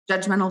 have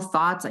judgmental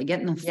thoughts. I get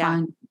in the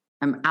funk.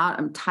 I'm out.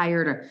 I'm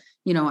tired. Or,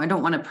 I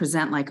don't want to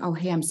present like, oh,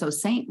 hey, I'm so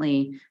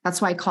saintly.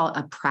 That's why I call it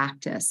a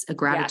practice. A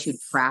gratitude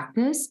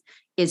practice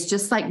is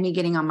just like me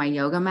getting on my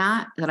yoga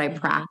mat that I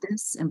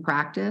practice and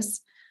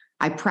practice.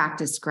 I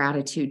practice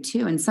gratitude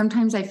too. And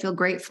sometimes I feel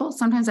grateful.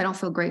 Sometimes I don't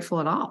feel grateful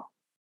at all.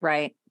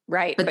 Right.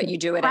 Right. But you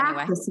do it anyway.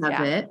 Practice of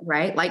it,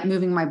 right? Like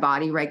moving my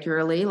body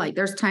regularly. Like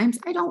there's times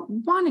I don't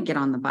want to get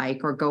on the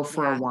bike or go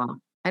for a walk.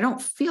 I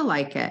don't feel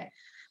like it.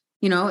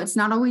 It's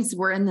not always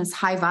we're in this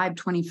high vibe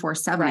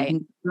 24/7. I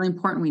think it's really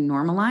important we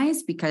normalize,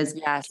 because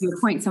to your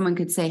point, someone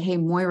could say, hey,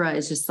 Moira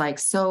is just like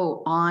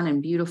so on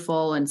and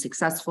beautiful and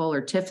successful,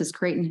 or Tiff is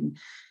creating.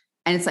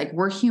 And it's like,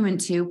 we're human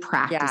too,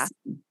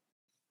 practicing.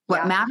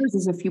 What matters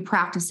is if you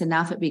practice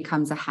enough, it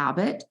becomes a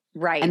habit.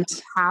 Right. And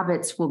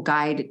habits will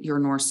guide your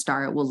North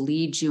Star. It will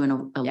lead you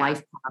in a life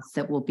path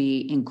that will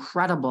be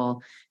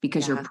incredible,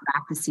 because you're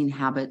practicing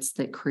habits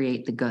that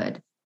create the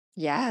good.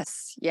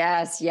 Yes.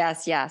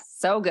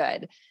 So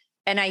good.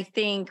 And I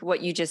think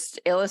what you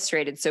just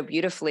illustrated so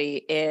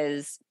beautifully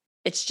is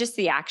it's just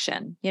the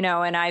action,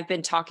 and I've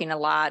been talking a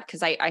lot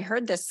because I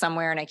heard this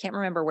somewhere, and I can't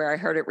remember where I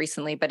heard it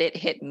recently, but it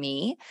hit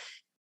me.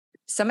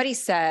 Somebody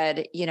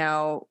said,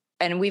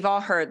 and we've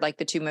all heard like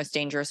the two most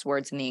dangerous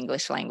words in the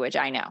English language.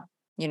 I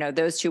know,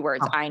 those two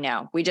words, I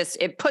know.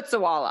 It puts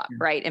a wall up,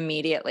 right?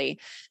 Immediately.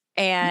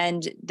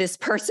 And this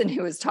person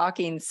who was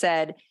talking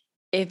said,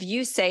 if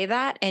you say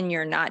that and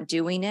you're not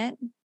doing it,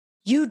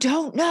 you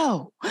don't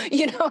know,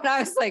 and I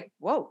was like,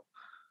 whoa,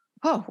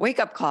 wake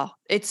up call.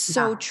 It's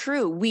so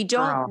true. We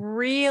don't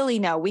really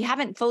know. We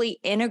haven't fully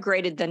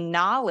integrated the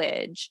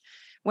knowledge.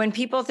 When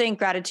people think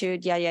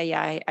gratitude, I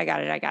got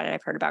it.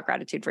 I've heard about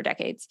gratitude for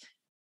decades.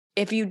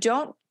 If you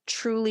don't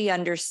truly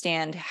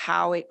understand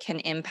how it can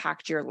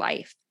impact your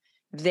life,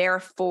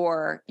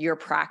 therefore you're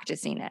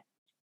practicing it,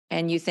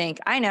 and you think,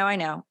 I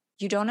know,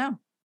 you don't know.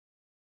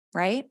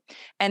 Right.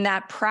 And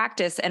that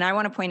practice, and I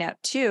want to point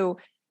out too,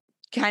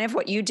 kind of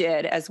what you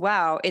did as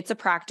well. It's a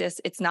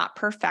practice. It's not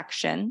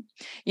perfection.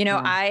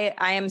 I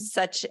am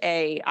such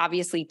a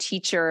obviously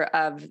teacher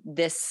of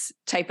this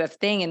type of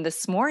thing. And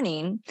this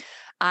morning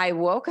I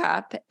woke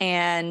up,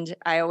 and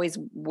I always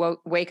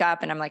wake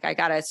up and I'm like, I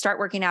got to start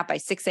working out by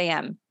 6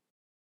 a.m.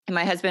 And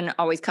my husband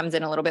always comes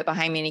in a little bit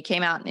behind me, and he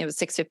came out and it was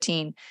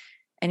 6:15,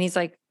 and he's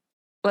like,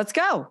 let's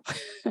go.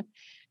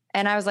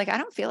 And I was like, I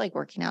don't feel like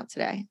working out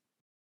today.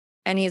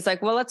 And he's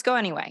like, well, let's go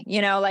anyway.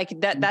 Like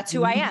that's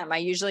who I am. I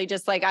usually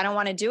just like, I don't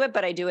want to do it,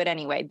 but I do it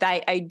anyway.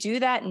 I do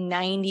that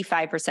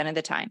 95% of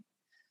the time.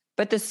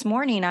 But this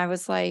morning I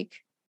was like,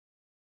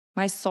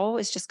 my soul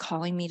is just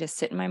calling me to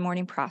sit in my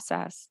morning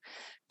process,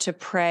 to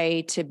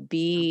pray,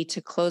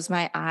 to close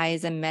my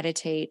eyes and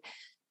meditate.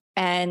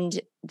 And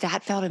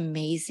that felt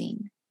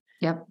amazing.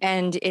 Yep.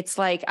 And it's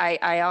like,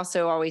 I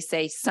also always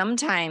say,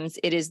 sometimes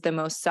it is the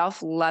most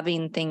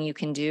self-loving thing you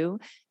can do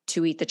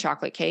to eat the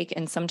chocolate cake.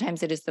 And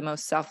sometimes it is the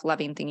most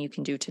self-loving thing you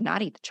can do to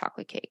not eat the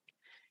chocolate cake.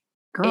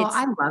 Girl,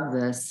 I love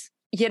this.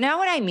 You know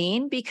what I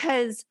mean?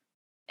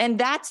 And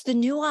that's the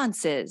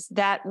nuances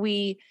that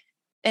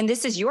and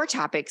this is your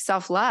topic,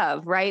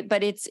 self-love, right?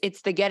 But it's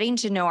the getting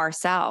to know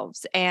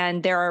ourselves.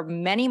 And there are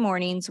many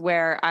mornings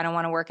where I don't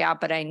want to work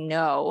out, but I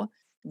know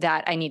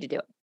that I need to do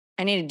it.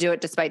 I need to do it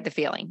despite the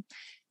feeling.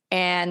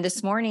 And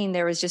this morning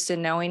there was just a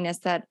knowingness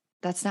that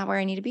that's not where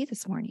I need to be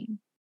this morning.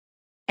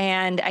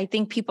 And I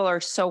think people are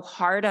so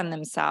hard on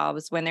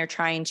themselves when they're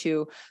trying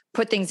to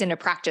put things into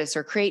practice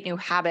or create new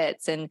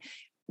habits. And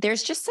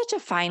there's just such a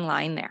fine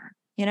line there,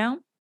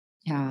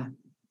 Yeah.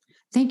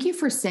 Thank you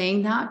for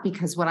saying that,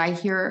 because what I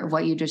hear of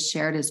what you just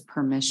shared is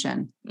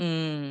permission.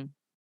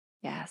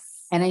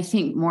 Yes. And I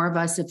think more of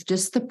us, if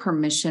just the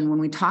permission, when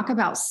we talk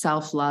about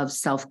self-love,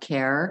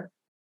 self-care,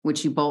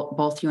 which you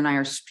both you and I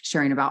are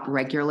sharing about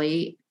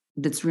regularly,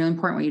 that's really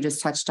important. What you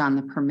just touched on,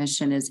 the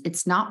permission, is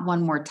it's not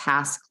one more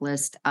task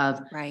list of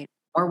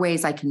more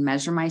ways I can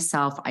measure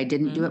myself. I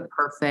didn't do it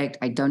perfect.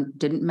 I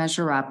didn't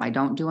measure up. I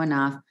don't do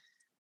enough.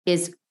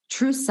 Is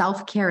true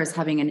self-care is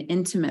having an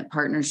intimate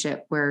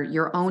partnership where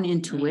your own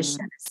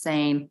intuition is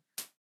saying,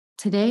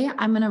 today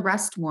I'm going to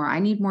rest more. I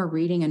need more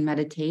reading and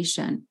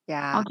meditation.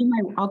 Yeah.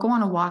 I'll go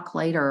on a walk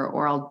later,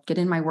 or I'll get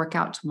in my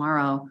workout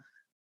tomorrow.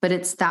 But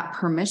it's that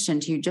permission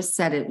to, you just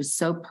said it was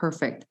so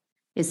perfect,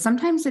 is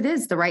sometimes it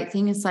is the right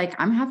thing. It's like,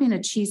 I'm having a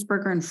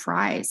cheeseburger and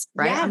fries,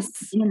 right? Yes.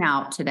 I'm eating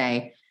out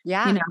today,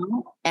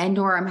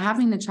 or I'm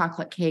having the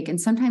chocolate cake.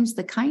 And sometimes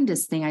the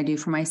kindest thing I do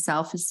for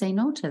myself is say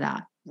no to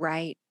that.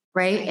 Right.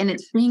 And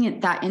it's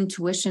being that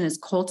intuition is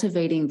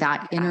cultivating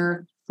that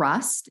inner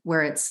trust,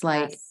 where it's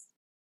like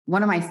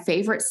one of my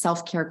favorite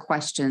self-care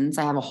questions.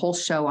 I have a whole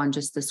show on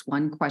just this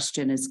one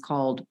question, is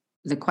called,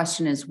 the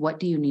question is, what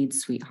do you need,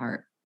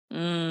 sweetheart?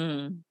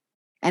 Mm.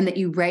 And that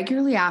you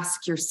regularly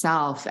ask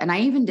yourself. And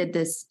I even did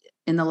this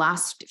in the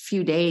last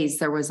few days.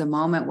 There was a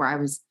moment where I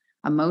was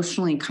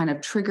emotionally kind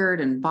of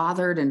triggered and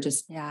bothered, and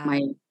just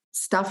my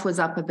stuff was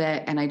up a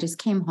bit. And I just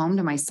came home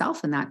to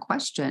myself in that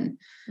question,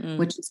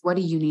 which is, what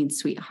do you need,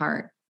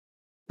 sweetheart?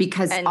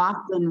 Because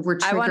often we're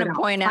triggered. I want to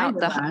point out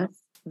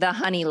the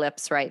honey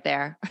lips right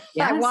there.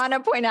 Yes. I want to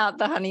point out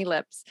the honey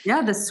lips.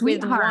 Yeah, the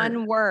sweetheart.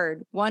 With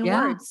one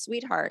word,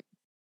 sweetheart.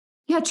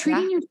 Yeah,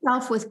 treating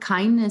yourself with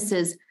kindness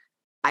is,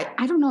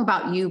 I don't know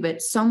about you,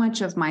 but so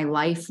much of my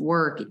life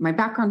work, my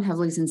background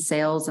heavily is in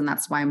sales, and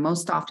that's why I'm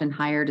most often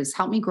hired, is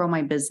help me grow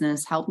my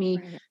business, help me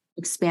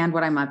expand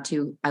what I'm up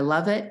to. I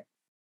love it.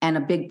 And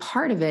a big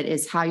part of it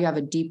is how you have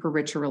a deeper,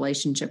 richer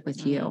relationship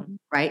with you,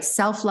 right?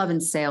 Self-love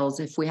and sales,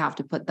 if we have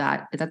to put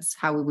that, that's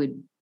how we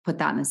would put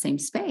that in the same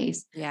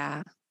space.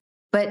 Yeah.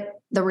 But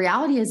the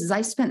reality is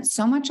I spent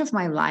so much of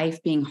my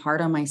life being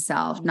hard on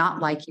myself, not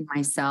liking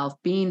myself,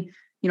 being,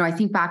 I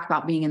think back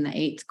about being in the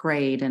 8th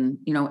grade and,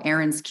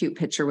 Erin's cute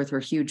picture with her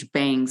huge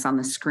bangs on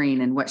the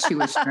screen and what she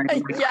was sharing.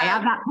 I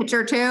have that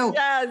picture too.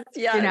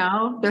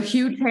 Yes. Their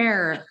huge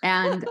hair.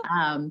 And,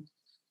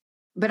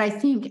 but I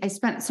think I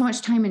spent so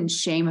much time in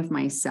shame of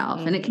myself,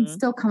 and it can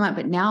still come up,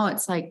 but now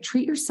it's like,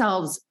 treat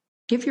yourselves,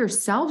 give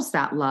yourselves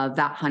that love,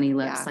 that honey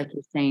lips, like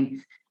you're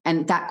saying.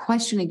 And that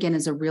question again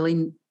is a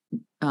really,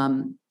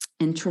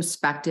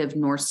 introspective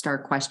North Star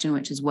question,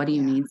 which is, what do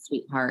you need,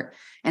 sweetheart?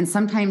 And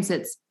sometimes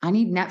it's, I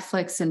need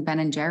Netflix and Ben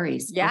and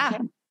Jerry's. Yeah.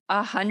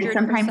 100%.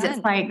 Sometimes it's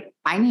like,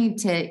 I need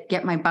to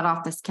get my butt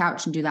off this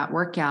couch and do that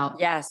workout.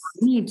 Yes.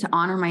 I need to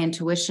honor my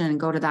intuition and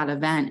go to that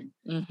event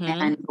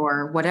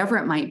or whatever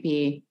it might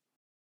be.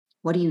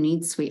 What do you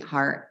need,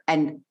 sweetheart?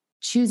 And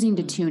choosing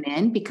to tune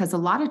in, because a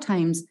lot of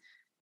times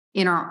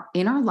in our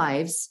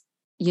lives,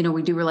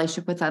 we do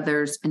relationship with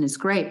others and it's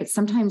great, but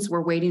sometimes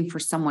we're waiting for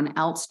someone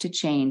else to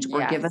change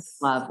or give us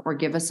love or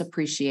give us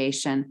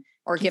appreciation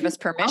or give us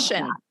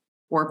permission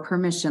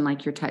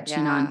like you're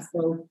touching on.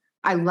 So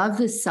I love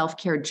this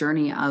self-care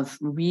journey of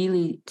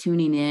really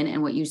tuning in.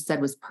 And what you said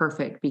was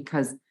perfect,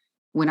 because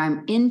when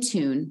I'm in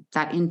tune,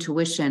 that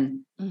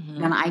intuition,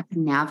 then I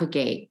can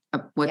navigate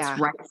what's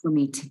right for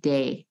me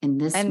today in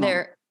this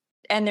moment.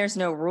 And there's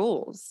no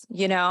rules,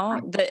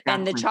 and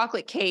the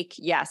chocolate cake.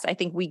 Yes. I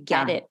think we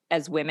get it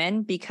as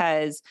women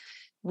because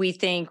we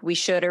think we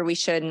should or we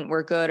shouldn't,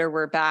 we're good or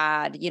we're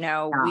bad.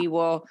 We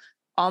will,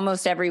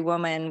 almost every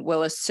woman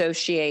will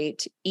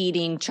associate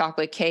eating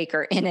chocolate cake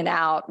or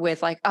In-N-Out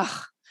with like,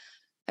 oh,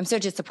 I'm so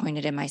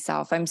disappointed in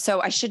myself. I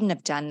shouldn't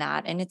have done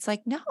that. And it's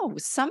like, no,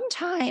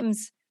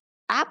 sometimes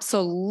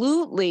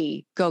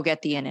absolutely go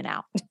get the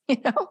In-N-Out,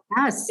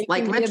 Yes.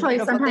 Like literally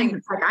sometimes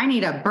it's like, I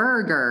need a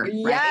burger. Right?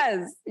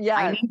 Yes. Yeah.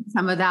 I need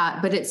some of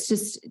that, but it's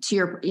just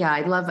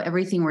I love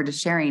everything we're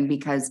just sharing,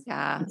 because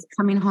it's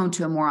coming home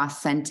to a more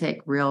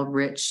authentic, real,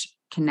 rich,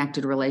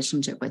 connected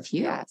relationship with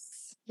you.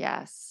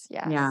 Yes.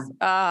 Yeah.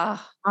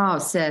 Oh,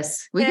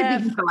 sis, we could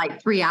be here for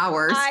like 3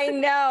 hours. I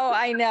know.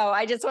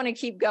 I just want to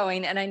keep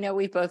going. And I know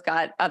we've both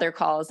got other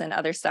calls and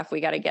other stuff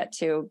we got to get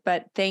to,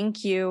 but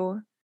thank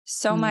you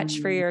so much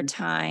for your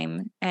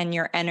time and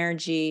your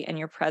energy and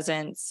your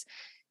presence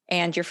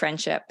and your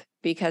friendship,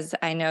 because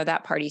I know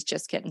that party's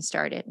just getting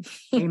started.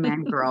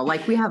 Amen, girl.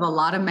 Like, we have a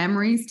lot of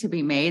memories to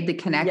be made. The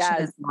connection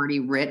is already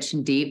rich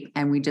and deep,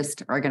 and we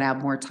just are going to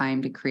have more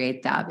time to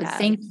create that. But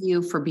thank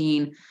you for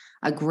being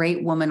a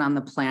great woman on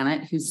the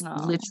planet who's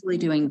literally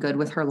doing good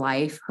with her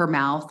life, her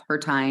mouth, her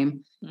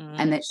time,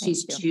 and that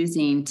she's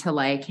choosing to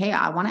like, hey,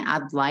 I want to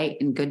add light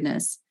and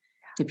goodness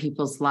to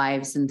people's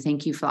lives. And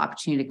thank you for the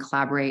opportunity to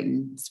collaborate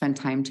and spend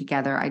time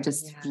together. I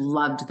just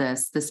loved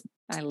this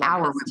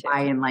hour went by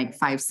in like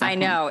 5 seconds. I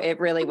know, it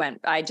really went.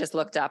 I just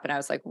looked up and I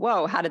was like,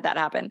 whoa, how did that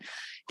happen?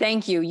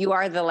 Thank you. You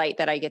are the light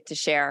that I get to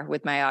share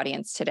with my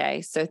audience today.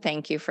 So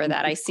thank you for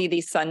that. I see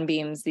these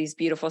sunbeams, these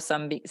beautiful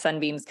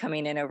sunbeams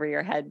coming in over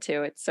your head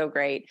too. It's so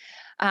great.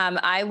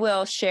 I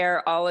will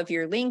share all of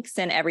your links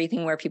and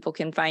everything where people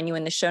can find you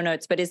in the show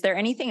notes. But is there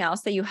anything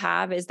else that you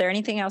have? Is there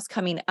anything else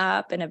coming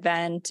up, an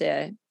event,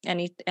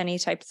 any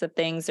types of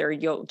things, or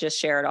you'll just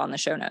share it all in the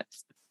show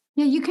notes?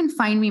 Yeah, you can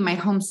find me. My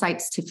home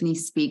site's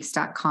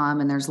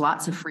tiffanyspeaks.com, and there's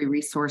lots of free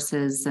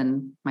resources,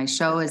 and my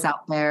show is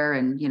out there,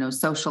 and,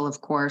 social,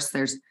 of course.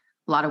 There's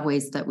a lot of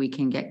ways that we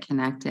can get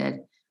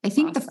connected. I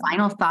think the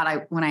final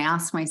thought, when I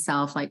ask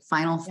myself,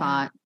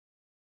 thought,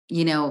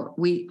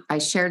 I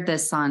shared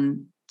this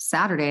on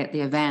Saturday at the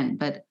event,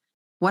 but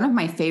one of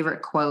my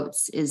favorite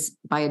quotes is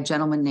by a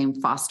gentleman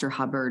named Foster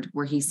Hubbard,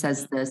 where he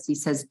says this. He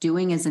says,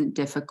 "Doing isn't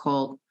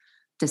difficult,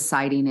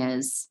 deciding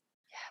is."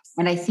 Yes.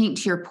 And I think,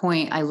 to your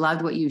point, I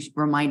loved what you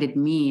reminded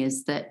me,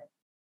 is that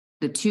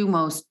the two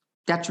most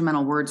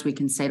detrimental words we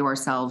can say to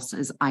ourselves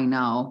is, I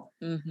know,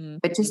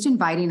 but just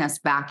inviting us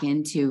back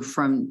into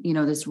from,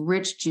 this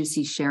rich,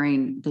 juicy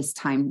sharing, this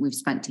time we've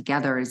spent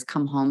together, is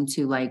come home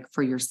to, like,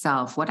 for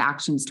yourself, what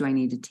actions do I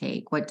need to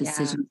take? What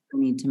decisions do I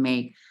need to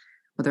make?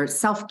 Whether it's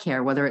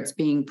self-care, whether it's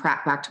being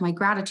back to my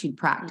gratitude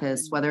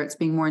practice, whether it's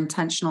being more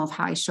intentional of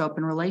how I show up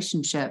in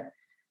relationship.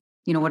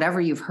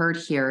 whatever you've heard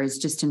here is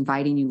just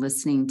inviting you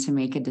listening to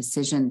make a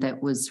decision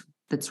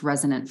that's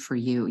resonant for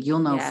you. You'll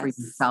know for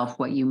yourself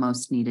what you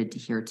most needed to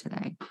hear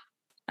today.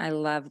 I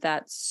love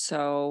that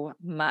so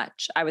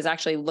much. I was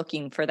actually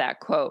looking for that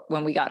quote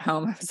when we got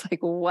home. I was like,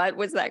 what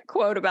was that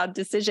quote about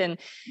decision?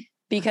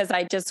 Because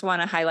I just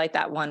want to highlight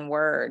that one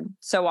word.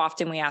 So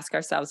often we ask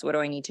ourselves, what do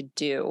I need to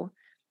do?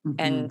 Mm-hmm.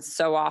 And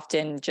so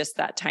often just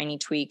that tiny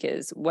tweak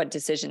is, what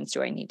decisions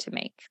do I need to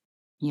make?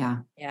 Yeah.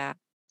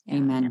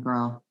 Amen,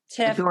 girl.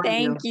 Tiff,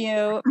 thank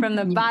you from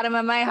the bottom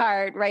of my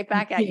heart. Right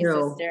back at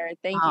you, sister.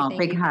 Thank you.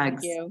 Big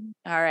hugs. Thank you.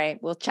 All right.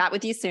 We'll chat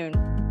with you soon.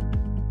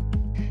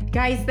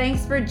 Guys,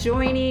 thanks for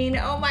joining.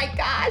 Oh my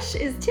gosh,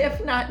 is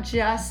Tiff not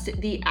just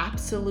the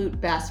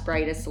absolute best,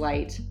 brightest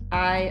light?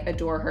 I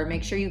adore her.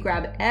 Make sure you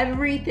grab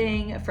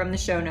everything from the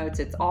show notes.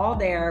 It's all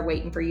there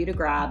waiting for you to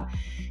grab.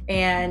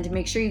 And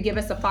make sure you give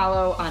us a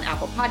follow on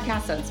Apple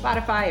Podcasts, on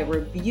Spotify. A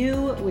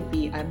review would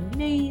be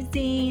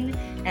amazing.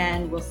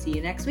 And we'll see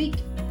you next week.